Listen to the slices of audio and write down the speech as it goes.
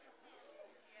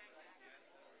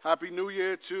Happy New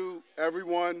Year to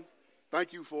everyone.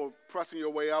 Thank you for pressing your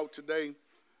way out today.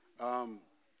 Um,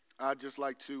 I'd just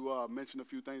like to mention a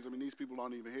few things. I mean, these people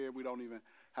aren't even here. We don't even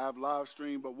have live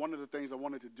stream. But one of the things I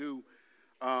wanted to do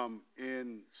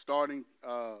in starting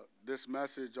this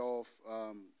message off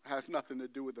has nothing to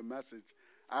do with the message,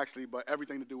 actually, but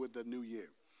everything to do with the new year.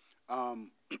 Um,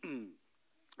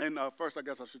 and first, I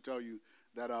guess I should tell you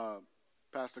that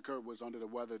Pastor Kurt was under the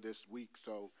weather this week,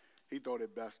 so he thought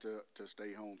it best to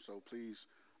stay home. So please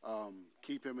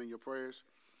keep him in your prayers.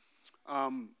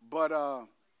 But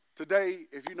today,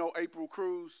 if you know April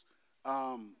Cruz,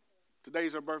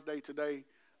 today's her birthday today.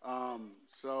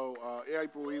 So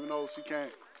April, even though she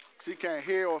can't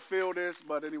hear or feel this,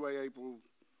 but anyway, April,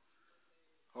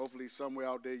 hopefully somewhere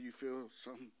out there you feel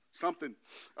something.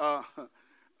 And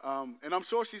I'm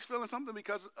sure she's feeling something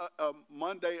because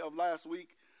Monday of last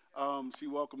week, she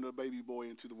welcomed a baby boy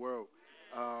into the world.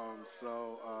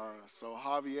 So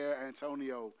Javier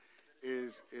Antonio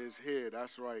is here.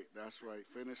 That's right.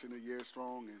 Finishing the year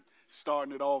strong and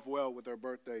starting it off well with her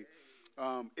birthday.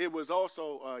 It was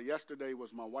also yesterday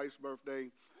was my wife's birthday.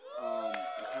 Um,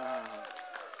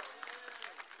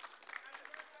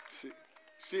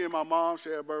 she and my mom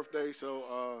share a birthday,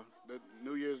 so the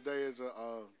New Year's Day is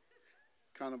a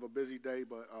kind of a busy day,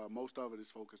 but most of it is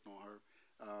focused on her.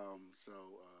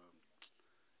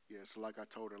 Yeah, so like I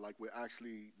told her, like we're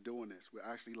actually doing this. We're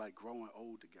actually like growing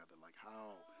old together. Like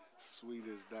how sweet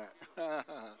is that?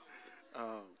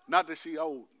 Not that she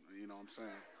old, you know what I'm saying?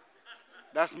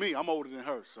 That's me. I'm older than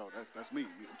her, so that's me.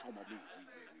 I'm talking about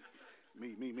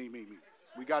me.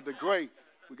 We got the gray.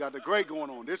 We got the gray going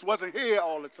on. This wasn't here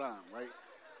all the time, right?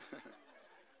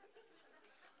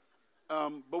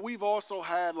 But we've also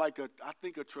had I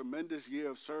think a tremendous year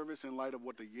of service in light of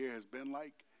what the year has been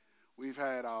like. We've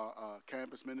had our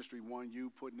campus ministry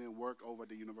 1U putting in work over at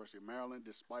the University of Maryland,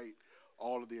 despite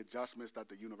all of the adjustments that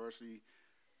the university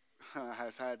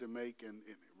has had to make, and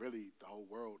really the whole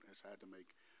world has had to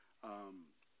make.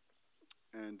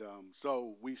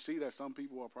 So we see that some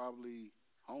people are probably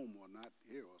home or not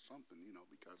here or something,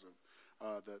 because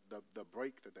of the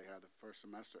break that they had, the first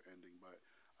semester ending. But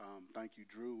thank you,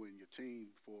 Drew, and your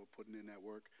team for putting in that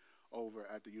work over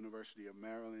at the University of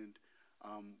Maryland.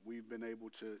 We've been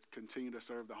able to continue to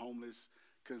serve the homeless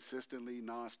consistently,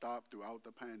 nonstop throughout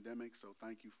the pandemic. So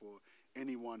thank you for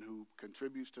anyone who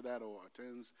contributes to that or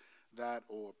attends that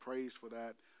or prays for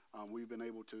that. We've been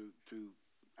able to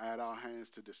add our hands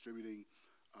to distributing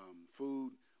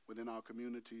food within our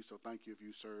community. So thank you if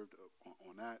you served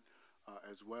on that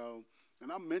as well.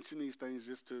 And I mention these things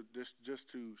just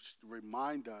to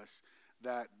remind us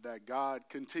that God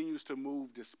continues to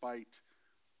move despite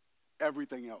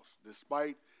everything else,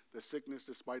 despite the sickness,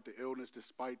 despite the illness,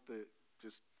 despite the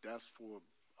just deaths for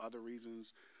other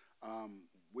reasons.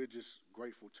 We're just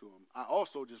grateful to him. I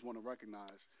also just want to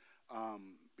recognize,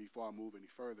 before I move any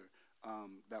further,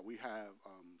 that we have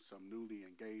some newly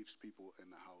engaged people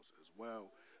in the house as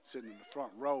well, sitting in the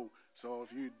front row. So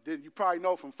if you probably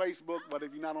know from Facebook, but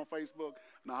if you're not on Facebook,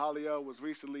 Nahalia was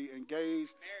recently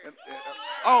engaged.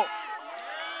 Oh,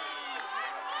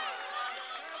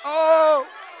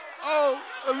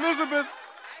 Elizabeth,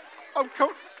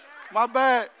 my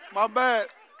bad.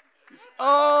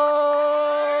 Oh,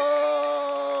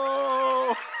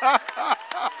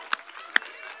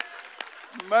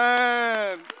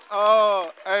 man.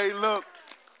 Oh, hey, look,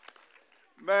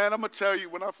 man. I'm gonna tell you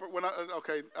when I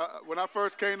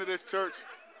first came to this church,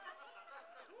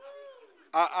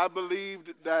 I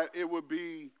believed that it would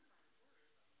be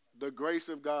the grace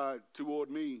of God toward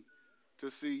me to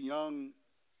see young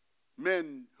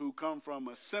men who come from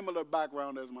a similar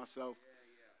background as myself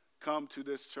come to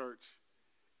this church.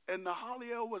 And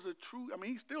Nahaliel was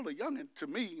he's still a youngin' to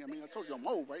me. I told you I'm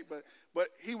old, right? But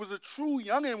he was a true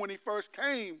youngin' when he first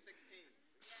came.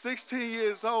 16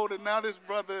 years old, and now this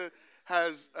brother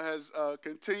has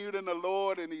continued in the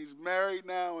Lord, and he's married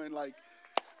now, and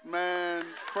man,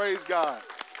 praise God.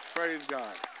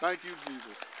 Thank you,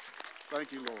 Jesus.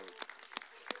 Thank you, Lord.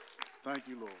 Thank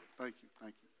you.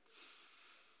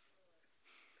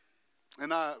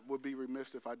 And I would be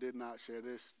remiss if I did not share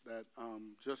this, that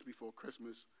just before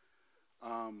Christmas,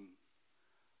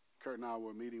 Kurt and I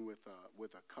were meeting with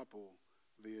a couple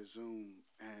via Zoom,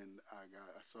 and I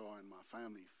saw in my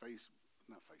family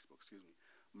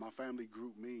my family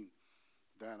group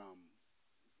that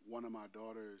one of my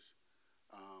daughters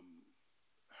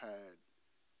had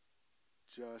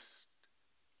just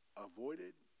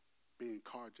avoided being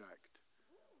carjacked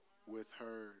with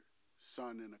her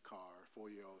son in the car,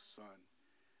 4-year-old son,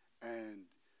 and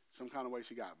some kind of way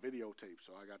she got videotaped,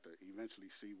 so I got to eventually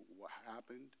see what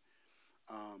happened.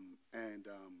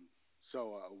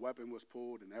 So a weapon was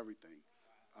pulled and everything.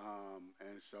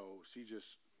 And so she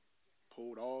just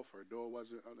pulled off. Her door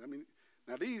wasn't. I mean,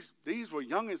 now these were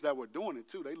youngins that were doing it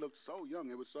too. They looked so young.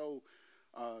 It was so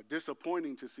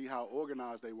disappointing to see how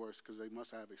organized they were because they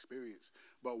must have experience.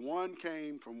 But one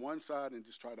came from one side and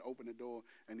just tried to open the door,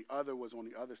 and the other was on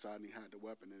the other side and he had the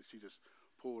weapon, and she just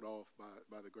pulled off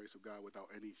by the grace of God without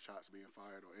any shots being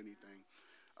fired or anything.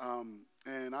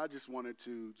 And I just wanted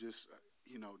to just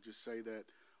say that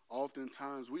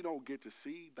oftentimes we don't get to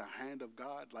see the hand of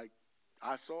God like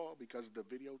I saw because of the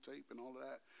videotape and all of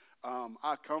that.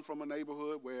 I come from a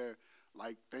neighborhood where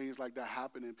like things like that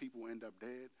happen and people end up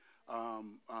dead.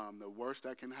 The worst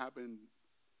that can happen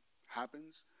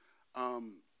happens.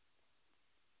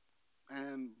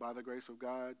 And by the grace of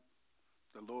God,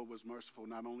 the Lord was merciful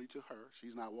not only to her.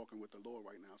 She's not walking with the Lord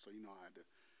right now, so I had to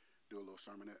do a little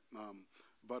sermonette.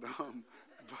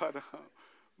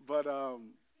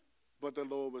 But the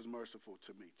Lord was merciful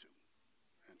to me too,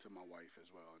 and to my wife as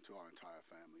well, and to our entire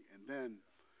family. And then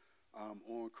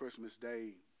on Christmas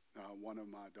Day, one of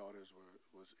my daughters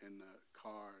was in the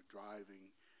car driving,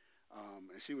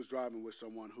 and she was driving with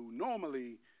someone who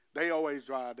normally they always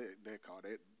drive their car.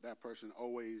 That person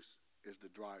always is the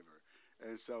driver.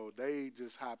 And so they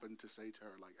just happened to say to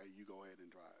her, like, hey, you go ahead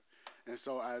and drive. And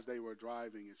so as they were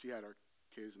driving, and she had her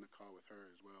kids in the car with her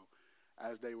as well,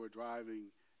 as they were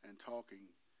driving and talking,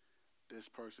 this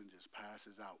person just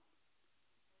passes out.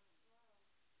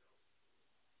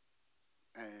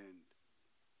 And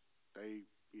they,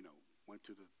 went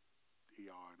to the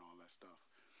ER and all that stuff.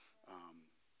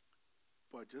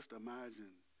 But just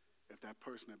imagine if that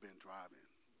person had been driving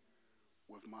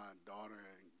with my daughter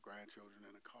and grandchildren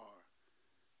in the car,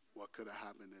 what could have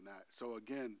happened in that. So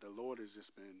again, the Lord has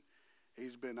just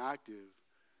he's been active,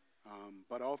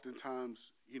 but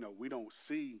oftentimes, we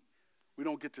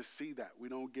don't get to see that. We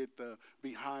don't get the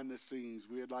behind the scenes.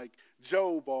 We're like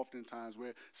Job oftentimes,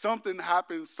 where something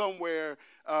happens somewhere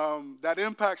that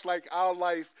impacts like our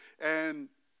life, and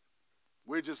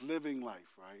we're just living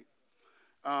life, right?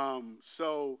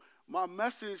 So my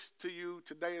message to you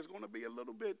today is going to be a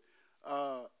little bit,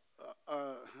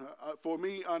 for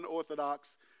me,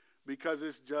 unorthodox, because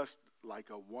it's just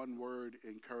like a one-word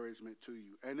encouragement to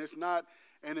you. And it's not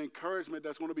an encouragement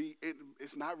that's going to be,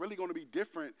 it's not really going to be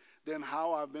different than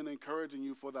how I've been encouraging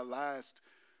you for the last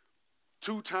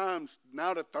 2 times,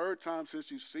 now the 3rd time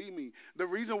since you see me. The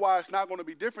reason why it's not going to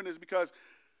be different is because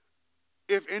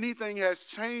if anything has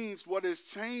changed, what has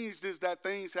changed is that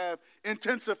things have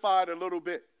intensified a little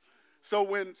bit. So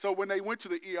when they went to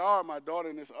the ER, my daughter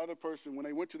and this other person, when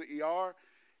they went to the ER,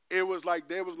 it was like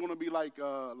there was going to be like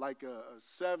a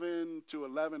 7 to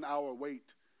 11 hour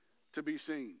wait to be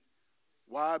seen.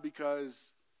 Why?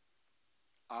 Because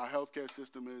our healthcare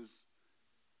system is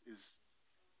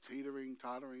teetering,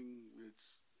 tottering. It's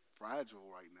fragile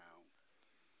right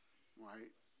now,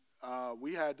 right?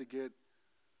 We had to get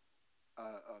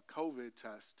a COVID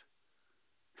test,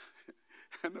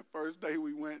 and the first day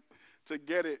we went to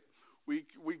get it, we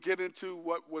get into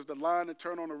what was the line to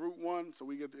turn on the Route 1. So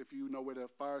we get, if you know where the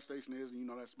fire station is, and you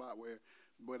know that spot where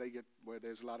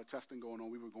there's a lot of testing going on,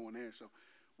 we were going there. So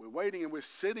we're waiting, and we're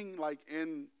sitting like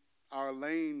in our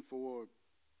lane for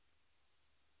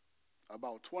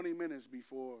about 20 minutes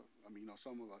before,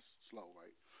 some of us slow,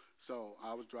 right? So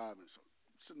I was driving, so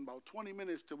sitting about 20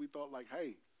 minutes till we thought like,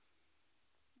 hey,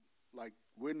 like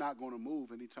we're not going to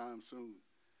move anytime soon.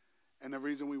 And the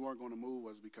reason we weren't going to move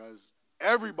was because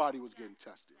everybody was getting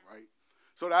tested, right?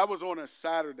 So that was on a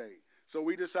Saturday. So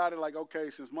we decided like, okay,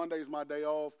 since Monday's my day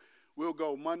off, we'll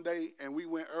go Monday. And we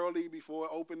went early before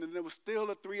it opened, and there was still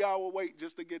a 3-hour wait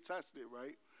just to get tested,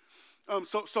 right?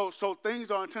 So things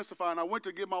are intensifying. I went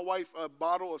to get my wife a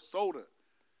bottle of soda.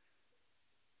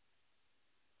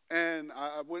 And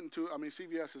I went to,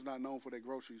 CVS is not known for their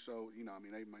groceries, so,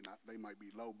 they might be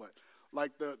low, but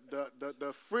like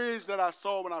the fridge that I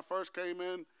saw when I first came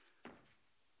in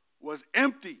was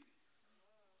empty.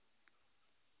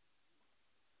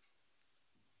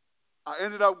 I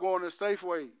ended up going to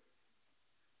Safeway.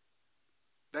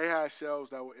 They had shelves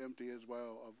that were empty as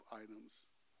well of items.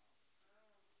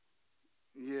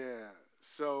 Yeah,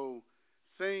 so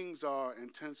things are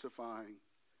intensifying,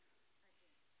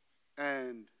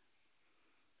 and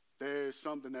there's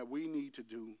something that we need to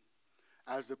do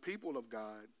as the people of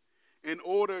God in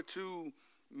order to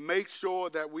make sure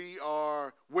that we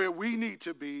are where we need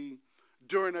to be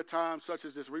during a time such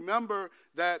as this. Remember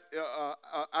that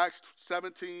Acts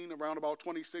 17, around about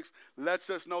 26,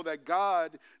 lets us know that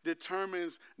God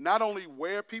determines not only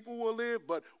where people will live,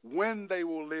 but when they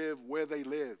will live, where they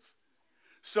live.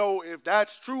 So if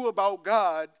that's true about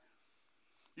God,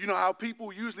 You know how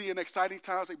people usually in exciting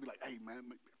times, they be like, hey, man,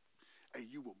 hey,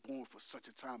 you were born for such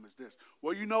a time as this.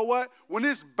 Well, you know what? When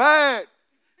it's bad,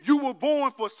 you were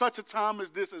born for such a time as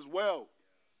this as well.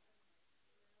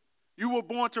 You were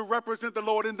born to represent the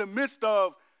Lord in the midst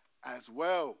of as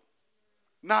well.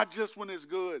 Not just when it's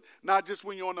good, not just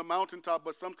when you're on the mountaintop,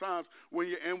 but sometimes when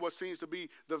you're in what seems to be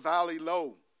the valley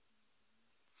low.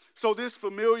 So this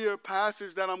familiar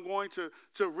passage that I'm going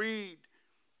to read,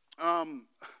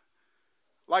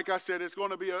 like I said, it's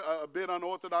going to be a bit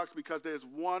unorthodox because there's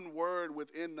one word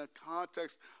within the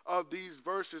context of these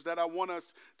verses that I want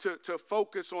us to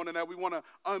focus on and that we want to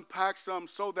unpack some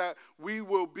so that we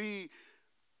will be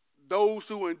those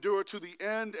who endure to the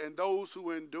end and those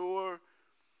who endure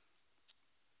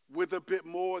with a bit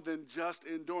more than just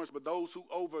endurance, but those who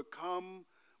overcome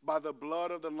by the blood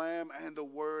of the Lamb and the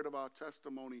word of our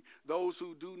testimony, those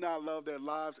who do not love their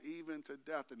lives even to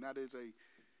death, and that is a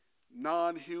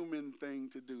non-human thing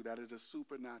to do. That is a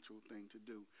supernatural thing to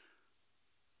do.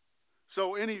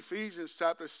 So in Ephesians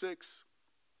chapter 6,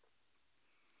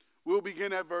 we'll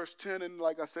begin at verse 10, and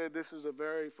like I said, this is a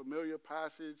very familiar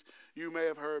passage. You may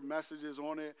have heard messages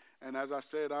on it, and as I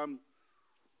said,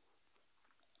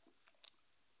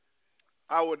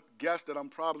 I would guess that I'm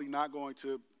probably not going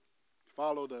to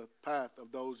follow the path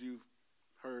of those you've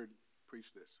heard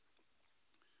preach this.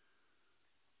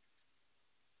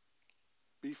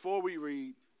 Before we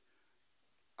read,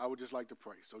 I would just like to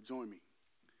pray, so join me.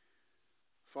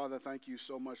 Father, thank you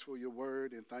so much for your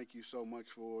word, and thank you so much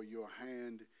for your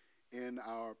hand in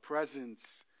our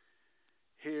presence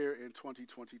here in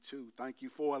 2022. Thank you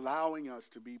for allowing us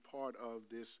to be part of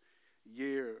this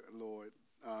year, Lord.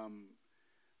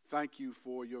 Thank you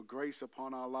for your grace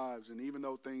upon our lives. And even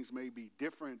though things may be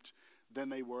different than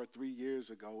they were 3 years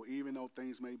ago, even though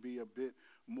things may be a bit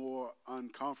more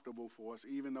uncomfortable for us,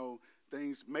 even though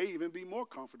things may even be more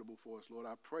comfortable for us, Lord,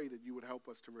 I pray that you would help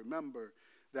us to remember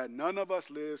that none of us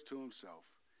lives to himself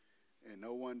and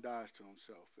no one dies to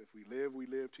himself. If we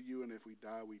live to you, and if we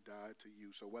die to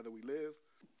you. So whether we live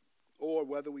or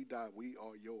whether we die, we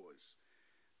are yours.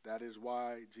 That is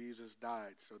why Jesus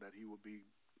died, so that he will be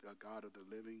the God of the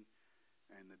living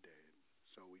and the dead.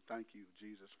 So we thank you,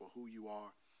 Jesus, for who you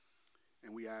are.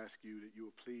 And we ask you that you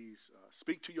would please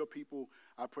speak to your people.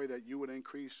 I pray that you would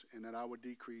increase and that I would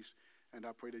decrease. And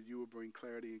I pray that you would bring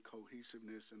clarity and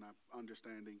cohesiveness and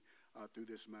understanding through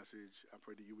this message. I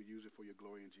pray that you would use it for your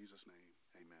glory in Jesus' name.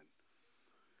 Amen.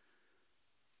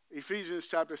 Ephesians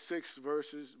chapter 6,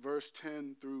 verse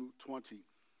 10 through 20.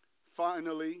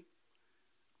 Finally,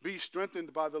 be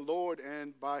strengthened by the Lord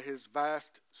and by his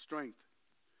vast strength.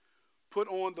 Put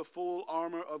on the full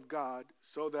armor of God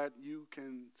so that you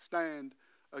can stand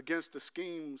against the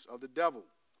schemes of the devil.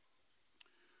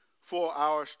 For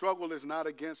our struggle is not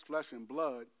against flesh and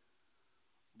blood,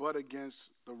 but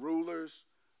against the rulers,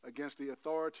 against the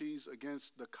authorities,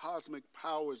 against the cosmic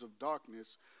powers of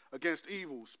darkness, against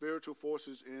evil spiritual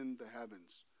forces in the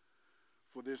heavens.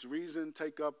 For this reason,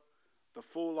 take up the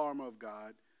full armor of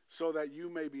God, so that you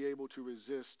may be able to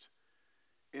resist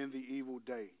in the evil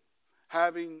day,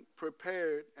 having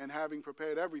prepared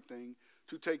everything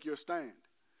to take your stand.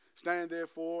 Stand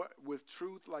therefore with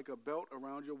truth like a belt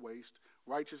around your waist,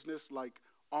 righteousness like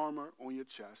armor on your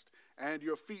chest, and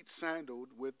your feet sandaled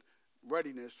with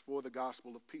readiness for the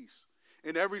gospel of peace.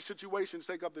 In every situation,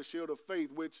 take up the shield of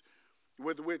faith,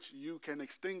 with which you can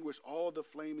extinguish all the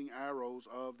flaming arrows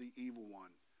of the evil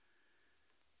one.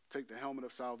 Take the helmet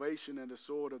of salvation and the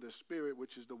sword of the Spirit,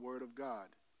 which is the word of God.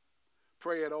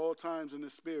 Pray at all times in the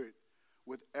Spirit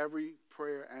with every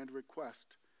prayer and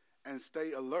request, and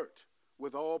stay alert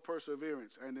with all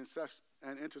perseverance and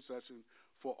intercession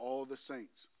for all the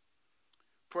saints.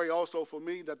 Pray also for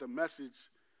me that the message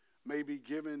may be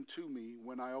given to me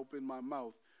when I open my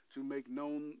mouth to make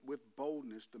known with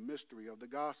boldness the mystery of the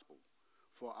gospel.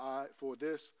 For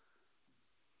this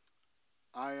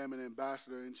I am an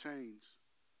ambassador in chains.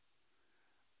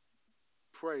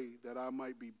 Pray that I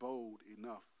might be bold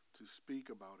enough to speak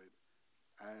about it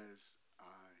as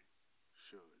I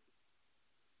should.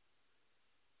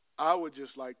 I would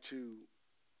just like to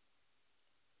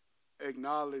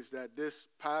acknowledge that this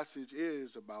passage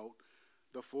is about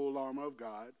the full armor of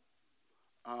God,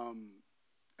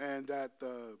 and that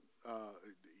the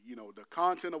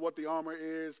content of what the armor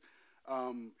is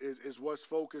what's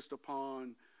focused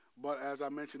upon. But as I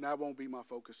mentioned, that won't be my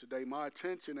focus today. My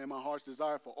attention and my heart's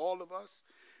desire for all of us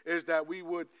is that we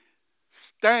would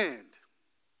stand.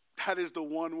 That is the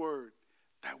one word,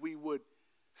 that we would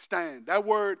stand. That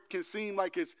word can seem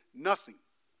like it's nothing,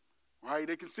 right?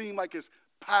 It can seem like it's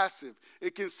passive.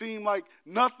 It can seem like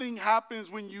nothing happens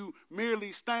when you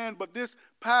merely stand, but this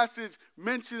passage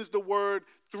mentions the word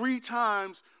 3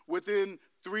 times within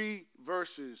 3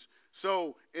 verses.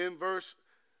 So in verse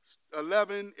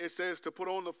 11, it says to put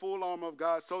on the full armor of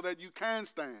God so that you can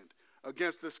stand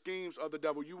against the schemes of the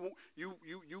devil.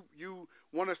 You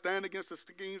want to stand against the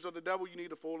schemes of the devil, you need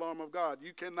the full armor of God.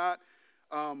 You cannot,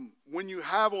 when you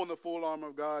have on the full armor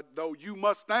of God, though, you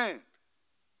must stand.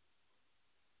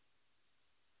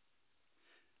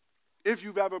 If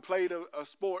you've ever played a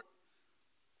sport,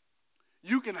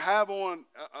 you can have on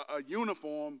a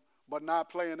uniform but not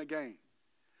play in a game.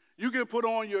 You can put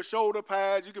on your shoulder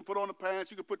pads, you can put on the pants,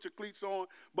 you can put your cleats on,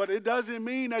 but it doesn't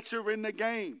mean that you're in the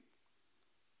game.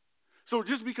 So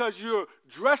just because you're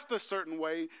dressed a certain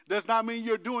way does not mean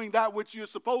you're doing that which you're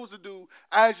supposed to do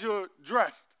as you're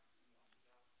dressed.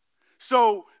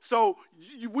 So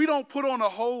we don't put on a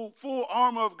whole full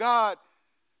armor of God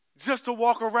just to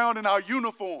walk around in our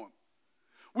uniform.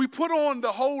 We put on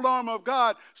the whole armor of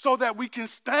God so that we can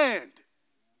stand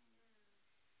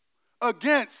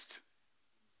against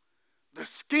the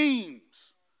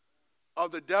schemes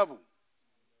of the devil.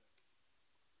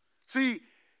 See,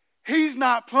 he's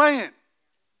not playing.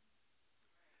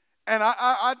 And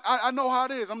I know how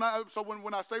it is. So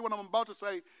when I say what I'm about to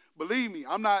say, believe me,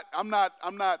 I'm not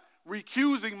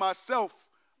recusing myself.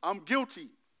 I'm guilty.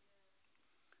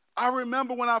 I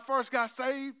remember when I first got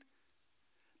saved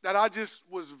that I just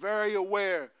was very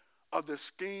aware of the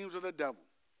schemes of the devil.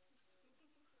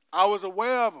 I was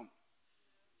aware of them.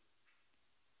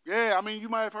 Yeah, I mean, you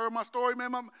might have heard my story,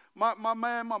 man. My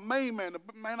main man, the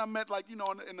man I met, like, in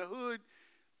the hood,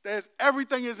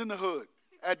 everything is in the hood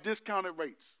at discounted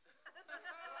rates.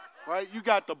 Right? You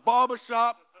got the barber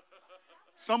shop.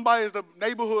 Somebody is the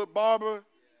neighborhood barber.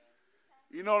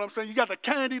 You know what I'm saying? You got the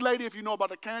candy lady, if you know about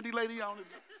the candy lady.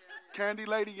 Candy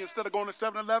lady, instead of going to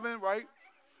 7-Eleven, right?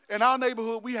 In our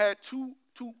neighborhood, we had two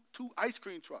ice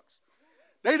cream trucks.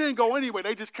 They didn't go anywhere.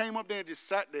 They just came up there and just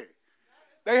sat there.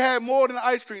 They had more than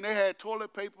ice cream. They had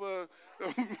toilet paper,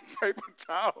 paper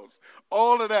towels,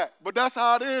 all of that. But that's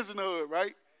how it is in the hood,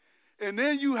 right? And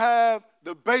then you have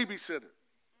the babysitter.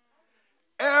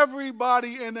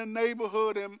 Everybody in the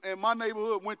neighborhood, in my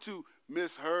neighborhood, went to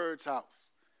Miss Heard's house.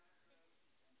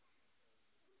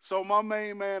 So my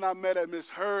main man I met at Miss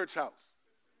Heard's house.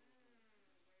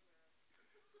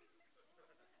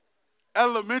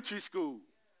 Elementary school,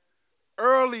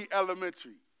 early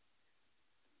elementary,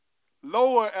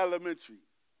 lower elementary,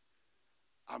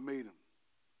 I made him.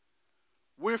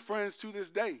 We're friends to this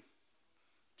day.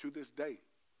 To this day.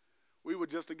 We were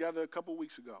just together a couple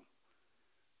weeks ago.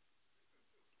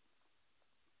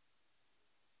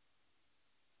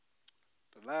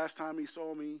 The last time he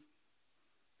saw me,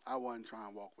 I wasn't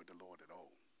trying to walk with the Lord at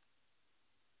all.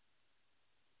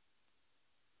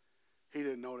 He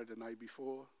didn't know that the night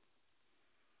before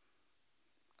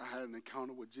I had an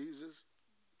encounter with Jesus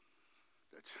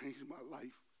that changed my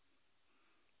life.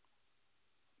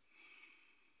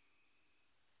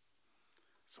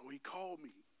 So he called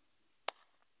me,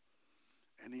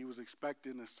 and he was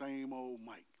expecting the same old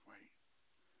Mike, right?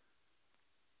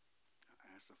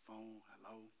 I answered the phone,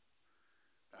 hello.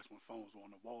 That's when phones were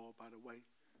on the wall, by the way.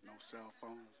 No cell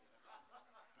phones.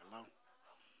 Hello.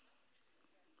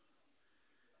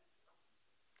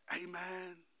 Hey,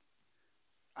 man.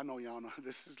 I know y'all know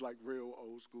this is like real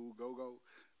old school go-go.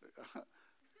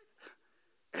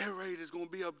 Air Raid is going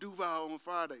to be up Duval on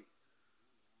Friday.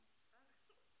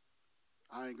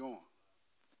 I ain't going.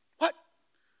 What?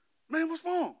 Man, what's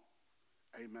wrong?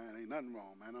 Hey, man, ain't nothing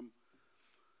wrong, man.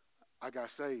 I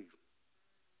got saved.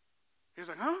 He was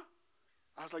like, huh?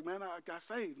 I was like, man, I got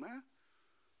saved, man.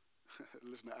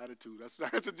 Listen to attitude. That's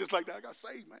just like that. I got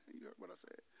saved, man. You heard what I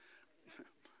said.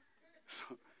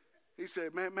 So he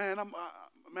said, man,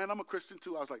 I'm a Christian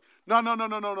too. I was like, no,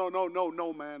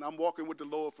 man. I'm walking with the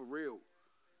Lord for real.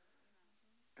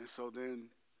 And so then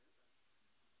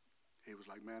he was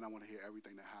like, man, I want to hear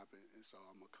everything that happened. And so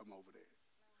I'm going to come over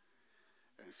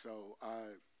there. And so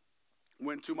I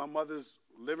went to my mother's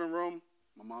living room.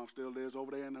 My mom still lives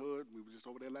over there in the hood. We were just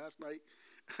over there last night.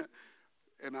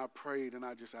 And I prayed and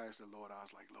I just asked the Lord, I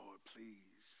was like, Lord,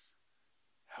 please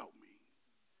help me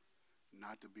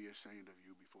not to be ashamed of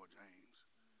you before James.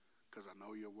 Because I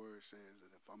know your word says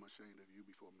that if I'm ashamed of you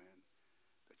before men,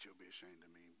 that you'll be ashamed of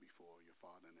me before your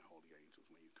Father and the holy angels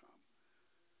when you come.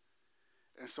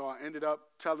 And so I ended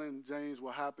up telling James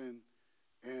what happened.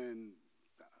 And,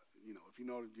 if you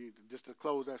know, just to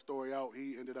close that story out,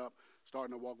 he ended up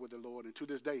starting to walk with the Lord. And to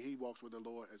this day, he walks with the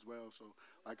Lord as well. So,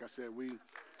 like I said, we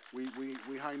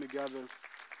hang together.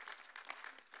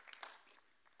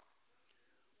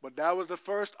 But that was the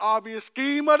first obvious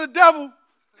scheme of the devil.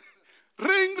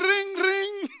 Ring, ring,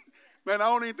 ring. Man, I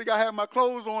don't even think I had my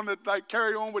clothes on to like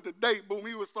carry on with the date. Boom,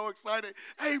 he was so excited.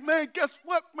 Hey, man, guess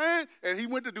what, man? And he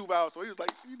went to Duval, so he was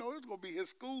like, you know, it's going to be his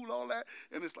school, all that.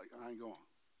 And it's like, I ain't going.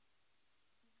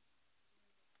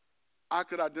 I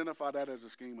could identify that as a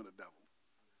scheme of the devil.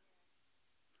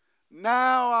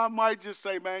 Now I might just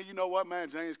say, man, you know what, man?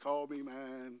 James called me,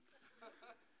 man.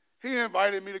 He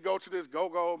invited me to go to this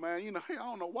go-go, man. You know, I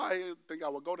don't know why he didn't think I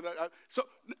would go to that. So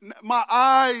my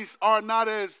eyes are not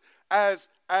as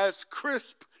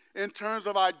crisp in terms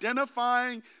of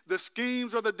identifying the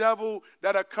schemes of the devil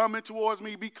that are coming towards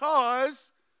me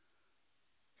because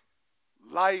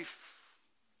life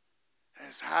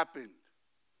has happened.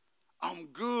 I'm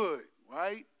good,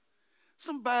 right?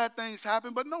 Some bad things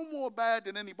happen, but no more bad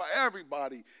than anybody.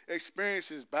 Everybody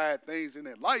experiences bad things in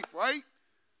their life, right?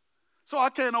 So I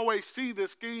can't always see the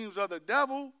schemes of the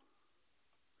devil.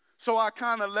 So I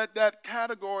kind of let that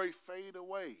category fade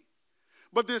away.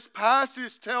 But this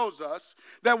passage tells us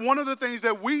that one of the things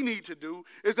that we need to do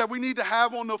is that we need to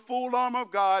have on the full armor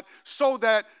of God so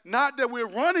that not that we're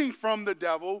running from the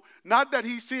devil, not that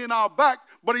he's seeing our back,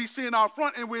 but he's seeing our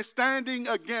front, and we're standing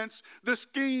against the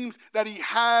schemes that he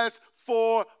has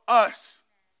for us.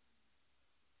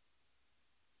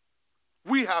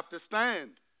 We have to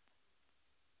stand.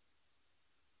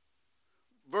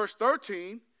 Verse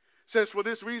 13 says, for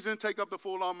this reason, take up the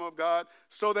full armor of God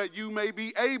so that you may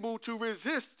be able to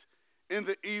resist in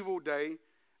the evil day,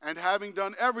 and having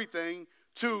done everything,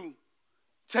 to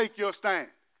take your stand.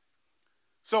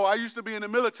 So I used to be in the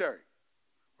military,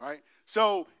 right?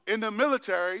 So in the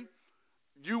military,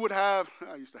 you would have,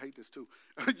 I used to hate this too,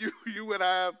 you would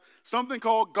have something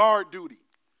called guard duty.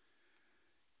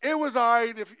 It was all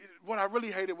right. What I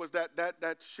really hated was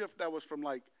that shift that was from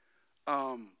like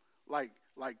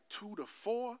 2 to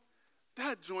 4.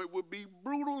 That joint would be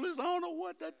brutal as I don't know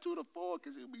what, that 2 to 4,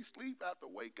 because you'd be asleep, have to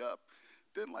wake up.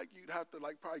 Then like you'd have to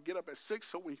like probably get up at 6,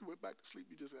 so when you went back to sleep,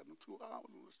 you just had them 2 hours.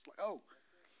 It was like, oh.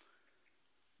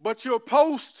 But your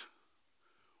post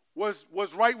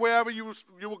was right wherever you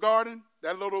were guarding,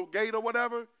 that little gate or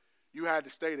whatever, you had to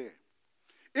stay there.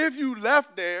 If you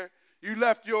left there, you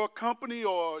left your company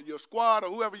or your squad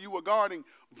or whoever you were guarding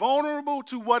vulnerable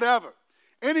to whatever.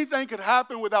 Anything could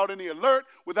happen without any alert,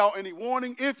 without any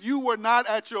warning, if you were not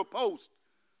at your post.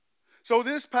 So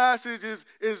this passage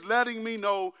is letting me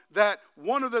know that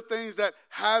one of the things that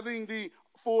having the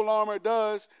full armor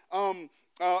does, and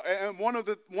one of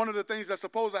the things that's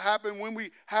supposed to happen when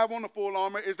we have on the full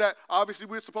armor is that obviously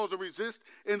we're supposed to resist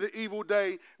in the evil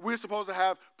day. We're supposed to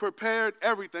have prepared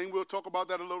everything. We'll talk about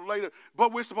that a little later.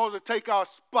 But we're supposed to take our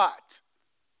spot.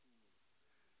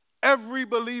 Every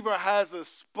believer has a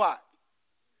spot.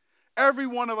 Every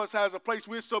one of us has a place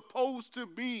we're supposed to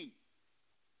be.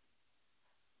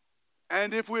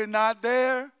 And if we're not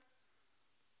there,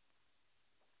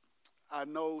 I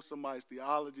know somebody's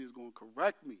theology is going to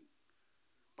correct me,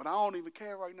 but I don't even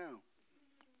care right now.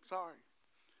 Sorry.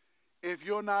 If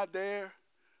you're not there,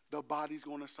 the body's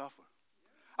going to suffer.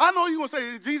 I know you're going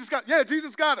to say,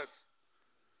 Jesus got us.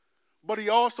 But he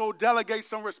also delegates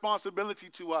some responsibility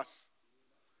to us.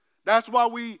 That's why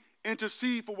we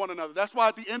intercede for one another. That's why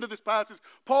at the end of this passage,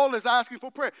 Paul is asking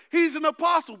for prayer. He's an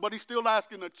apostle, but he's still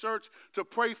asking the church to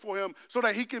pray for him so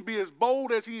that he can be as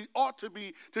bold as he ought to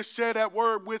be to share that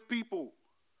word with people.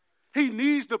 He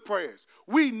needs the prayers.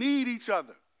 We need each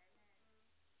other.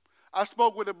 I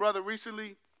spoke with a brother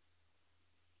recently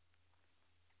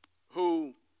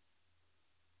who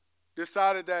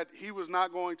decided that he's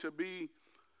going to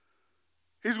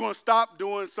stop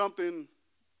doing something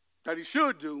that he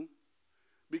should do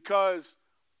because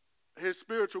his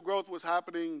spiritual growth was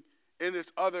happening in this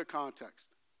other context.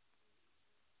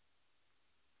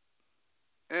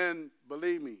 And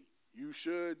believe me, you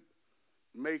should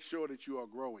make sure that you are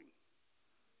growing.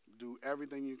 Do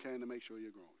everything you can to make sure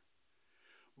you're growing.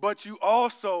 But you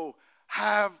also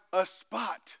have a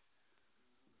spot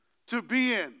to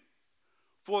be in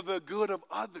for the good of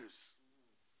others.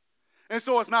 And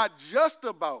so it's not just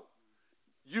about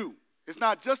you. It's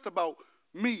not just about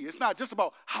me. It's not just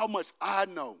about how much I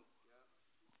know.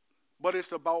 But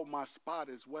it's about my spot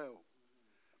as well.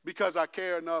 Because I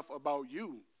care enough about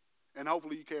you, and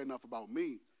hopefully you care enough about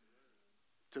me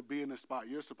to be in the spot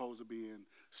you're supposed to be in,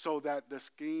 so that the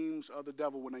schemes of the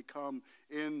devil, when they come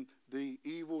in the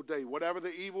evil day, whatever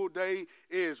the evil day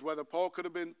is, whether Paul could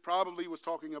have been, probably was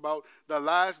talking about the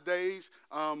last days,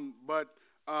 but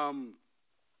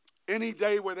any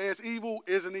day where there's evil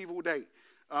is an evil day.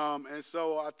 And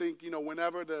so I think,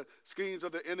 whenever the schemes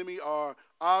of the enemy are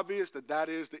obvious, that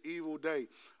is the evil day.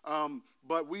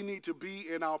 But we need to be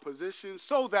in our position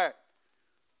so that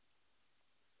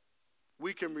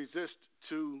we can resist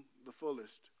to the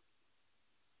fullest.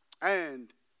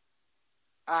 and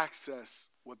access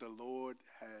what the Lord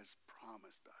has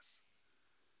promised us.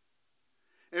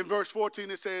 In verse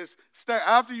 14 it says,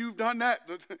 after you've done that,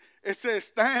 it says,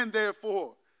 stand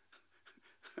therefore.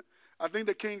 I think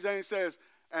the King James says,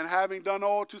 and having done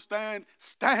all to stand,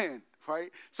 stand,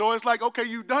 right? So it's like, okay,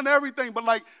 you've done everything, but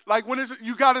like when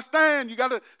you got to stand, you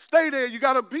got to stay there, you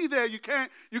got to be there, you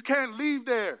can't leave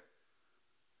there.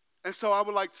 And so I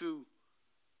would like to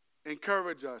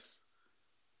encourage us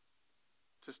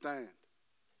to stand.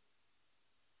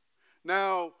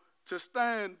 Now, to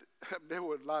stand, there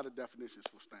were a lot of definitions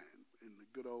for stand in the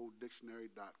good old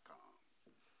dictionary.com.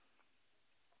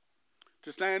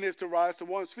 To stand is to rise to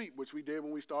one's feet, which we did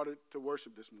when we started to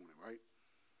worship this morning,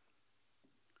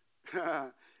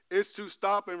 right? It's to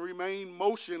stop and remain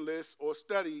motionless or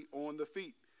steady on the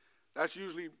feet. That's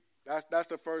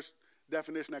the first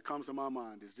definition that comes to my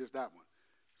mind, is just that one.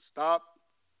 Stop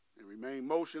and remain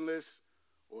motionless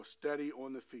or steady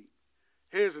on the feet.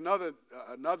 Here's another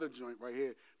joint right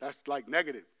here that's like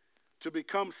negative. To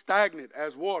become stagnant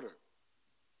as water.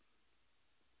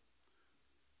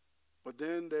 But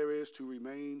then there is to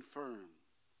remain firm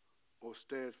or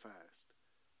steadfast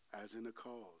as in a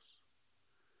cause.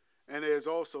 And there's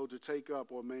also to take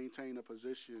up or maintain a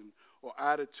position or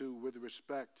attitude with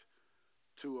respect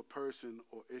to a person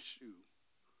or issue.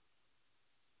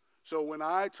 So when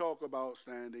I talk about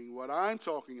standing, what I'm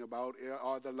talking about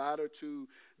are the latter two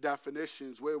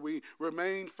definitions, where we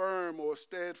remain firm or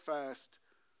steadfast.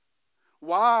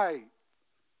 Why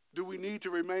do we need to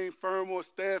remain firm or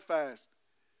steadfast?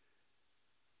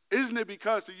 Isn't it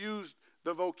because, to use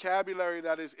the vocabulary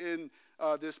that is in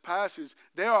this passage,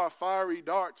 there are fiery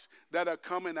darts that are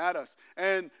coming at us.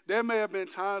 And there may have been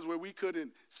times where we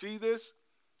couldn't see this,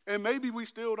 and maybe we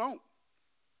still don't.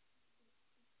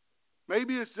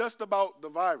 Maybe it's just about the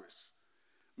virus.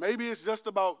 Maybe it's just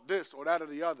about this or that or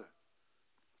the other.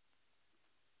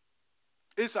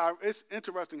 It's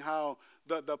interesting how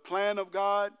the plan of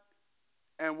God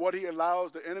and what he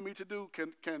allows the enemy to do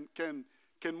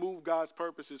can move God's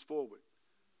purposes forward.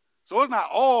 So it's not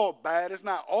all bad. It's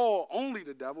not all only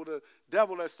the devil. The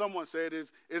devil, as someone said,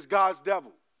 is God's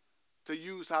devil to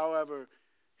use however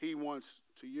he wants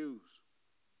to use.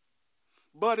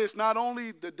 But it's not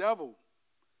only the devil.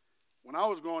 When I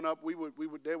was growing up,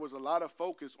 there was a lot of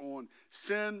focus on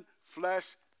sin,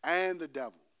 flesh, and the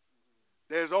devil.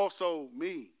 There's also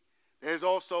me. There's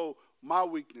also my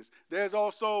weakness. There's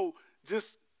also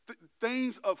just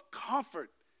things of comfort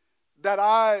that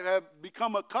I have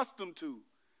become accustomed to,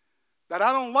 that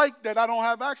I don't like, that I don't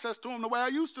have access to them the way I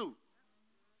used to.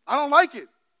 I don't like it.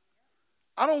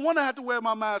 I don't want to have to wear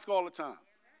my mask all the time.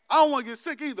 I don't want to get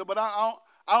sick either, but I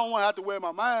don't want to have to wear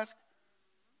my mask.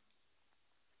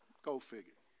 Go figure.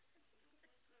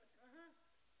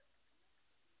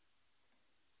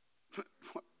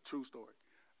 True story.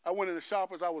 I went in the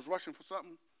Shoppers. I was rushing for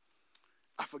something.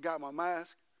 I forgot my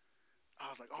mask. I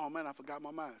was like, oh, man, I forgot my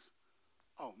mask.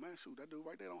 Oh, man, shoot, that dude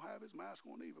right there don't have his mask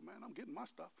on either, man. I'm getting my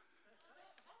stuff.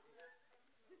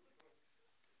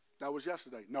 That was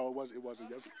yesterday. No, it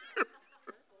wasn't yesterday.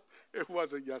 It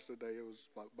wasn't yesterday. It was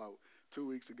about 2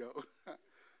 weeks ago.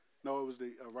 No, it was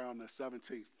around the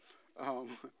 17th.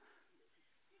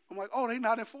 I'm like, oh, they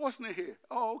not enforcing it here.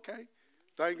 Oh, okay.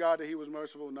 Thank God that he was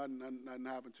merciful. Nothing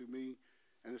happened to me,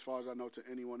 and as far as I know, to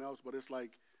anyone else. But it's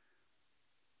like,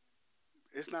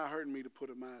 it's not hurting me to put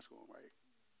a mask on, right?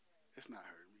 It's not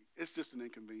hurting me. It's just an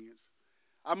inconvenience.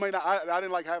 I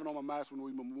didn't like having on my mask when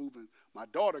we were moving my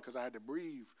daughter because I had to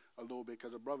breathe a little bit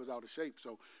because her brother's out of shape.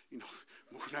 So,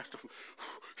 moving that stuff.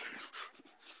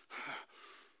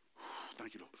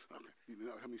 Thank you, Lord.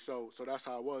 Okay. So that's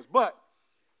how it was. But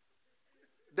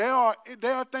there are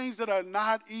things that are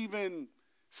not even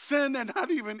sin and not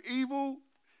even evil,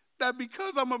 that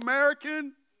because I'm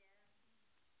American,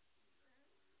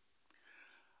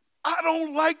 I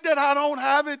don't like that I don't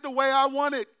have it the way I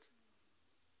want it.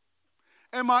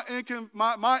 And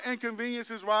my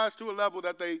inconveniences rise to a level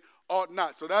that they ought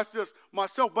not. So that's just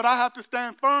myself. But I have to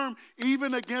stand firm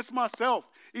even against myself,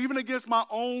 even against my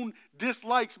own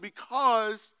dislikes,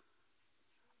 because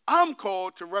I'm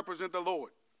called to represent the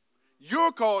Lord.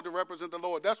 You're called to represent the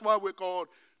Lord. That's why we're called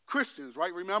Christians,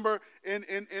 right? Remember in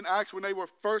Acts when they were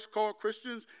first called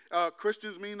Christians,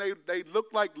 Christians mean they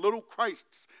looked like little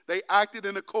Christs. They acted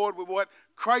in accord with what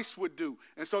Christ would do.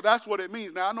 And so that's what it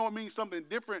means. Now, I know it means something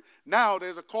different now.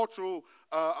 There's a cultural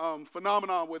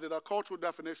phenomenon with it, a cultural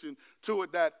definition to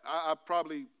it that I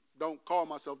probably don't call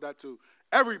myself that to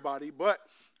everybody, but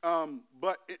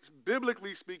it's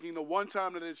biblically speaking, the one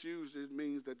time that it's used, it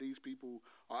means that these people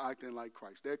are acting like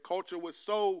Christ. Their culture was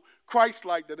so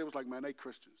Christ-like that it was like, man, they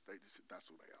Christians. That's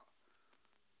who they are.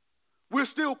 We're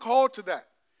still called to that.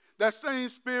 That same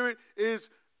spirit is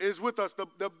with us.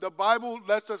 The Bible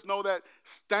lets us know that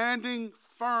standing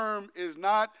firm is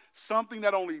not something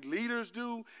that only leaders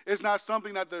do. It's not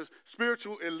something that the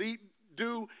spiritual elite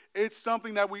do. It's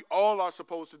something that we all are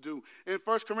supposed to do. In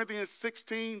 1 Corinthians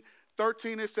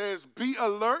 16:13, it says, be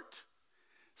alert,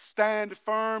 stand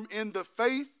firm in the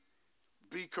faith,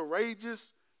 be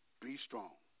courageous, be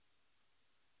strong.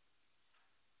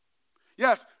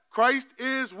 Yes, Christ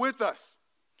is with us,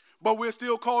 but we're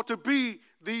still called to be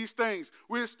these things.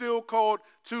 We're still called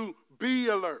to be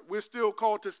alert. We're still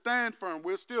called to stand firm.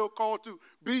 We're still called to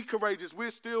be courageous.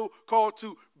 We're still called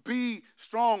to be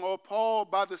strong. Or Paul,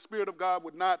 by the Spirit of God,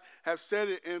 would not have said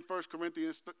it in 1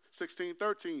 Corinthians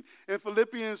 16:13. In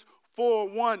Philippians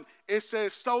 4:1, it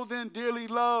says, so then, dearly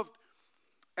loved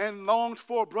and longed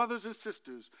for brothers and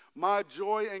sisters, my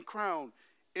joy and crown,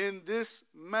 in this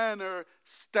manner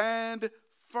stand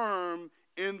firm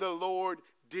in the Lord,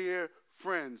 dear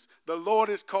friends. The Lord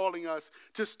is calling us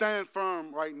to stand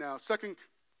firm right now. 2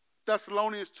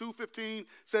 Thessalonians 2:15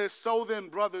 says, so then,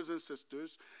 brothers and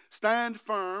sisters, stand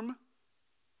firm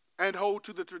and hold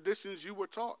to the traditions you were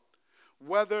taught,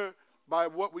 whether by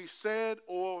what we said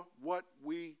or what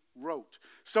we wrote.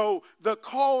 So the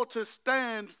call to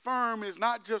stand firm is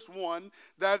not just one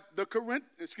that the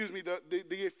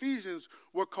Ephesians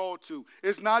were called to.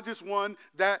 It's not just one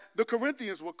that the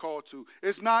Corinthians were called to.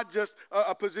 It's not just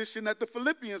a position that the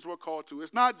Philippians were called to.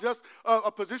 It's not just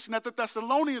a position that the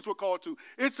Thessalonians were called to.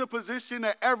 It's a position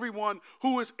that everyone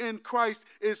who is in Christ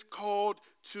is called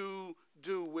to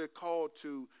do. We're called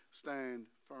to stand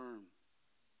firm.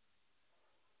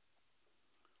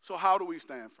 So how do we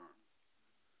stand firm?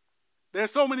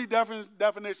 There's so many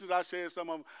definitions. I shared some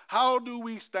of them. How do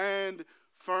we stand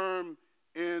firm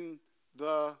in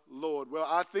the Lord? Well,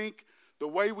 I think the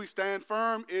way we stand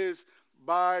firm is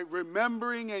by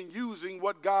remembering and using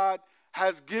what God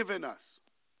has given us.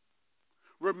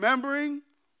 Remembering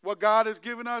what God has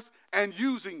given us and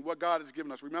using what God has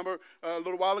given us. Remember a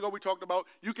little while ago we talked about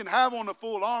you can have on the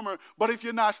full armor, but if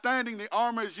you're not standing, the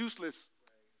armor is useless.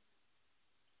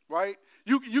 Right?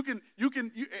 When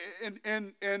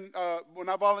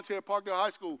I volunteer at Parkdale High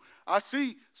School, I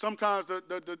see sometimes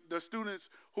the students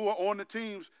who are on the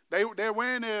teams, they're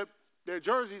wearing their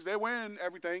jerseys, they're wearing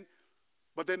everything,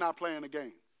 but they're not playing the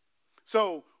game.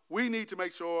 So we need to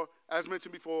make sure, as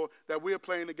mentioned before, that we're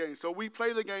playing the game. So we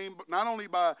play the game not only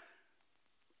by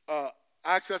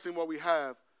accessing what we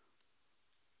have,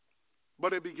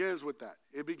 but it begins with that.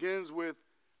 It begins with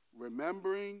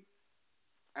remembering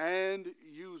and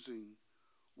using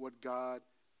what God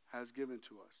has given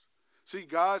to us. See,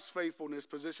 God's faithfulness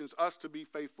positions us to be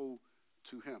faithful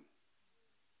to him.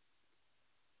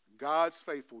 God's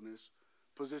faithfulness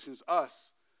positions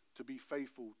us to be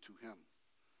faithful to him.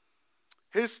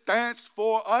 His stance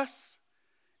for us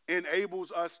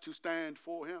enables us to stand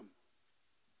for him.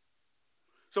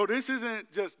 So this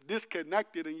isn't just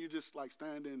disconnected and you just like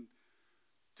standing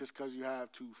just because you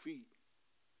have 2 feet.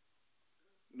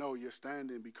 No, you're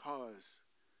standing because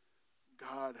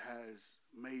God has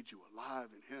made you alive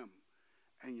in him,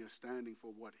 and you're standing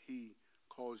for what he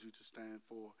calls you to stand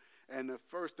for. And the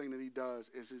first thing that he does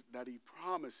is that he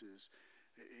promises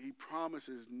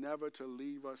never to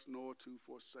leave us nor to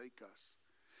forsake us.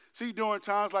 See, during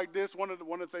times like this, one of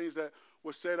the things that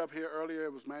was said up here earlier,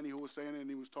 it was Manny who was saying it, and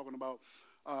he was talking about,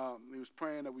 he was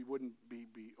praying that we wouldn't be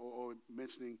or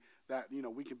mentioning that, you know,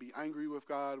 we can be angry with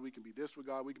God, we can be this with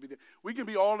God, we can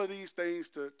be all of these things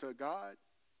to God.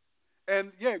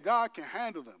 And yeah, God can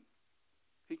handle them.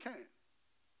 He can.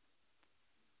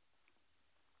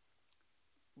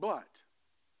 But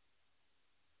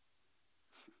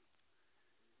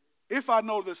if I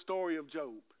know the story of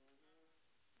Job,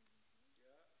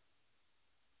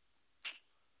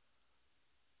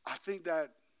 I think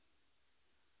that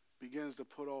begins to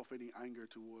put off any anger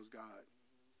towards God.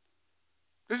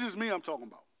 This is me I'm talking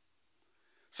about.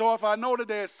 So if I know that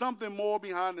there's something more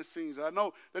behind the scenes, I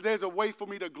know that there's a way for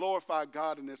me to glorify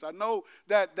God in this. I know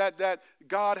that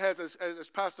God has, as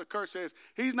Pastor Kurt says,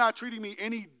 he's not treating me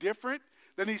any different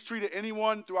than he's treated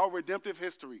anyone throughout redemptive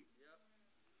history.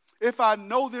 Yep. If I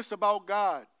know this about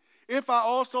God, if I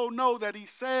also know that he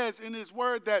says in his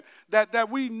word that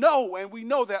we know, and we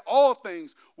know that all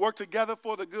things work together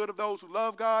for the good of those who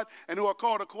love God and who are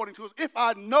called according to us. If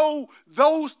I know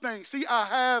those things, see,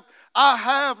 I've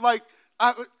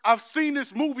seen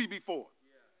this movie before.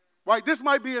 Right? This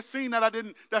might be a scene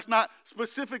that's not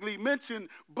specifically mentioned,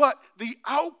 but the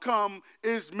outcome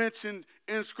is mentioned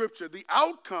in Scripture. The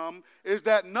outcome is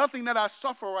that nothing that I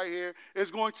suffer right here is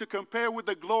going to compare with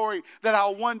the glory that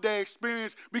I'll one day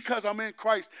experience because I'm in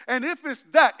Christ. And if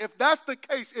that's the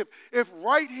case, if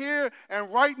right here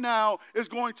and right now is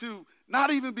going to not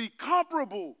even be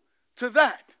comparable to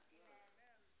that,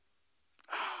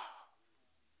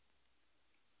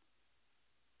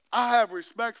 I have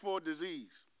respect for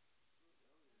disease.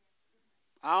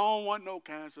 I don't want no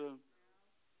cancer.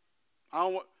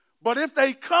 But if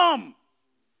they come,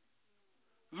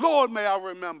 Lord, may I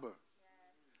remember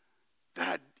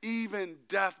that even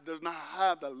death does not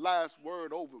have the last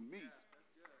word over me.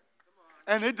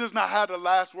 And it does not have the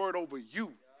last word over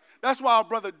you. That's why our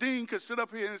brother Dean could sit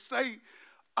up here and say,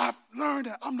 I've learned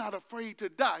that I'm not afraid to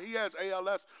die. He has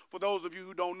ALS. For those of you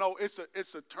who don't know, it's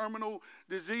a terminal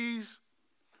disease.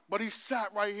 But he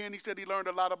sat right here and he said he learned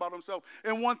a lot about himself.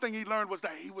 And one thing he learned was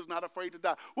that he was not afraid to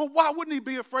die. Well, why wouldn't he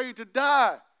be afraid to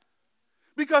die?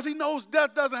 Because he knows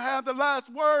death doesn't have the last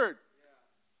word.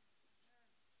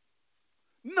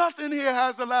 Yeah. Nothing here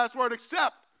has the last word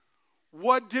except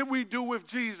what did we do with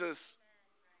Jesus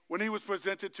when he was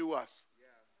presented to us?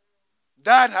 Yeah.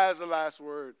 That has the last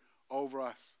word over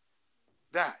us.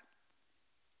 That.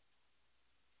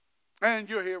 And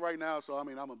you're here right now, so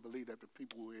I'm going to believe that the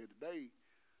people who are here today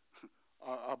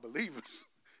are believers.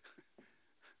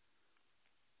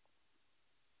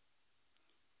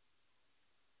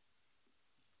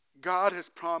 God has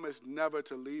promised never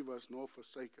to leave us nor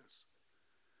forsake us.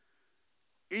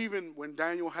 Even when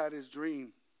Daniel had his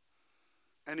dream,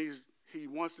 and he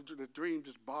wants to do the dream,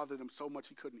 just bothered him so much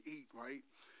he couldn't eat, right?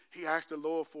 He asked the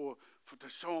Lord to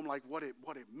show him like what it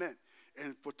meant.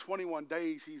 And for 21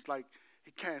 days, he's like, he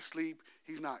can't sleep.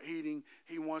 He's not eating.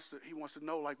 He wants to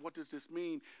know, like, what does this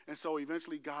mean? And so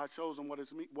eventually God shows him what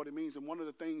it means. And one of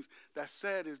the things that's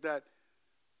said is that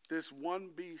this one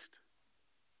beast,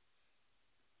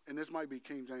 and this might be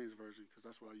King James Version because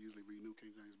that's what I usually read, New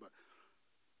King James, but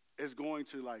it's going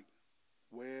to, like,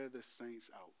 wear the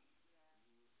saints out.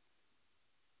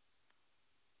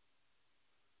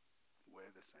 Wear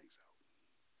the saints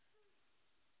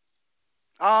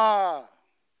out.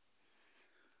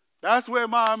 That's where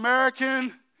my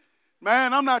American,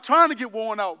 man, I'm not trying to get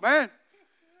worn out, man.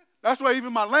 That's where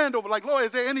even my Landover, like, Lord,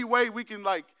 is there any way we can,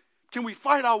 like, can we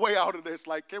fight our way out of this?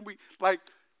 Like, can we, like,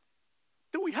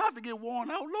 do we have to get worn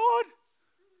out, Lord?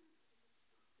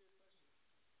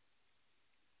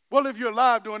 Well, if you're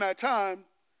alive during that time,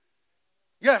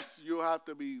 yes, you'll have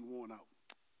to be worn out.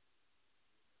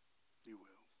 You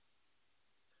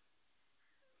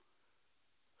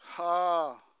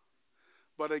will.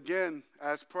 But again,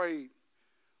 as prayed,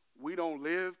 we don't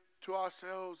live to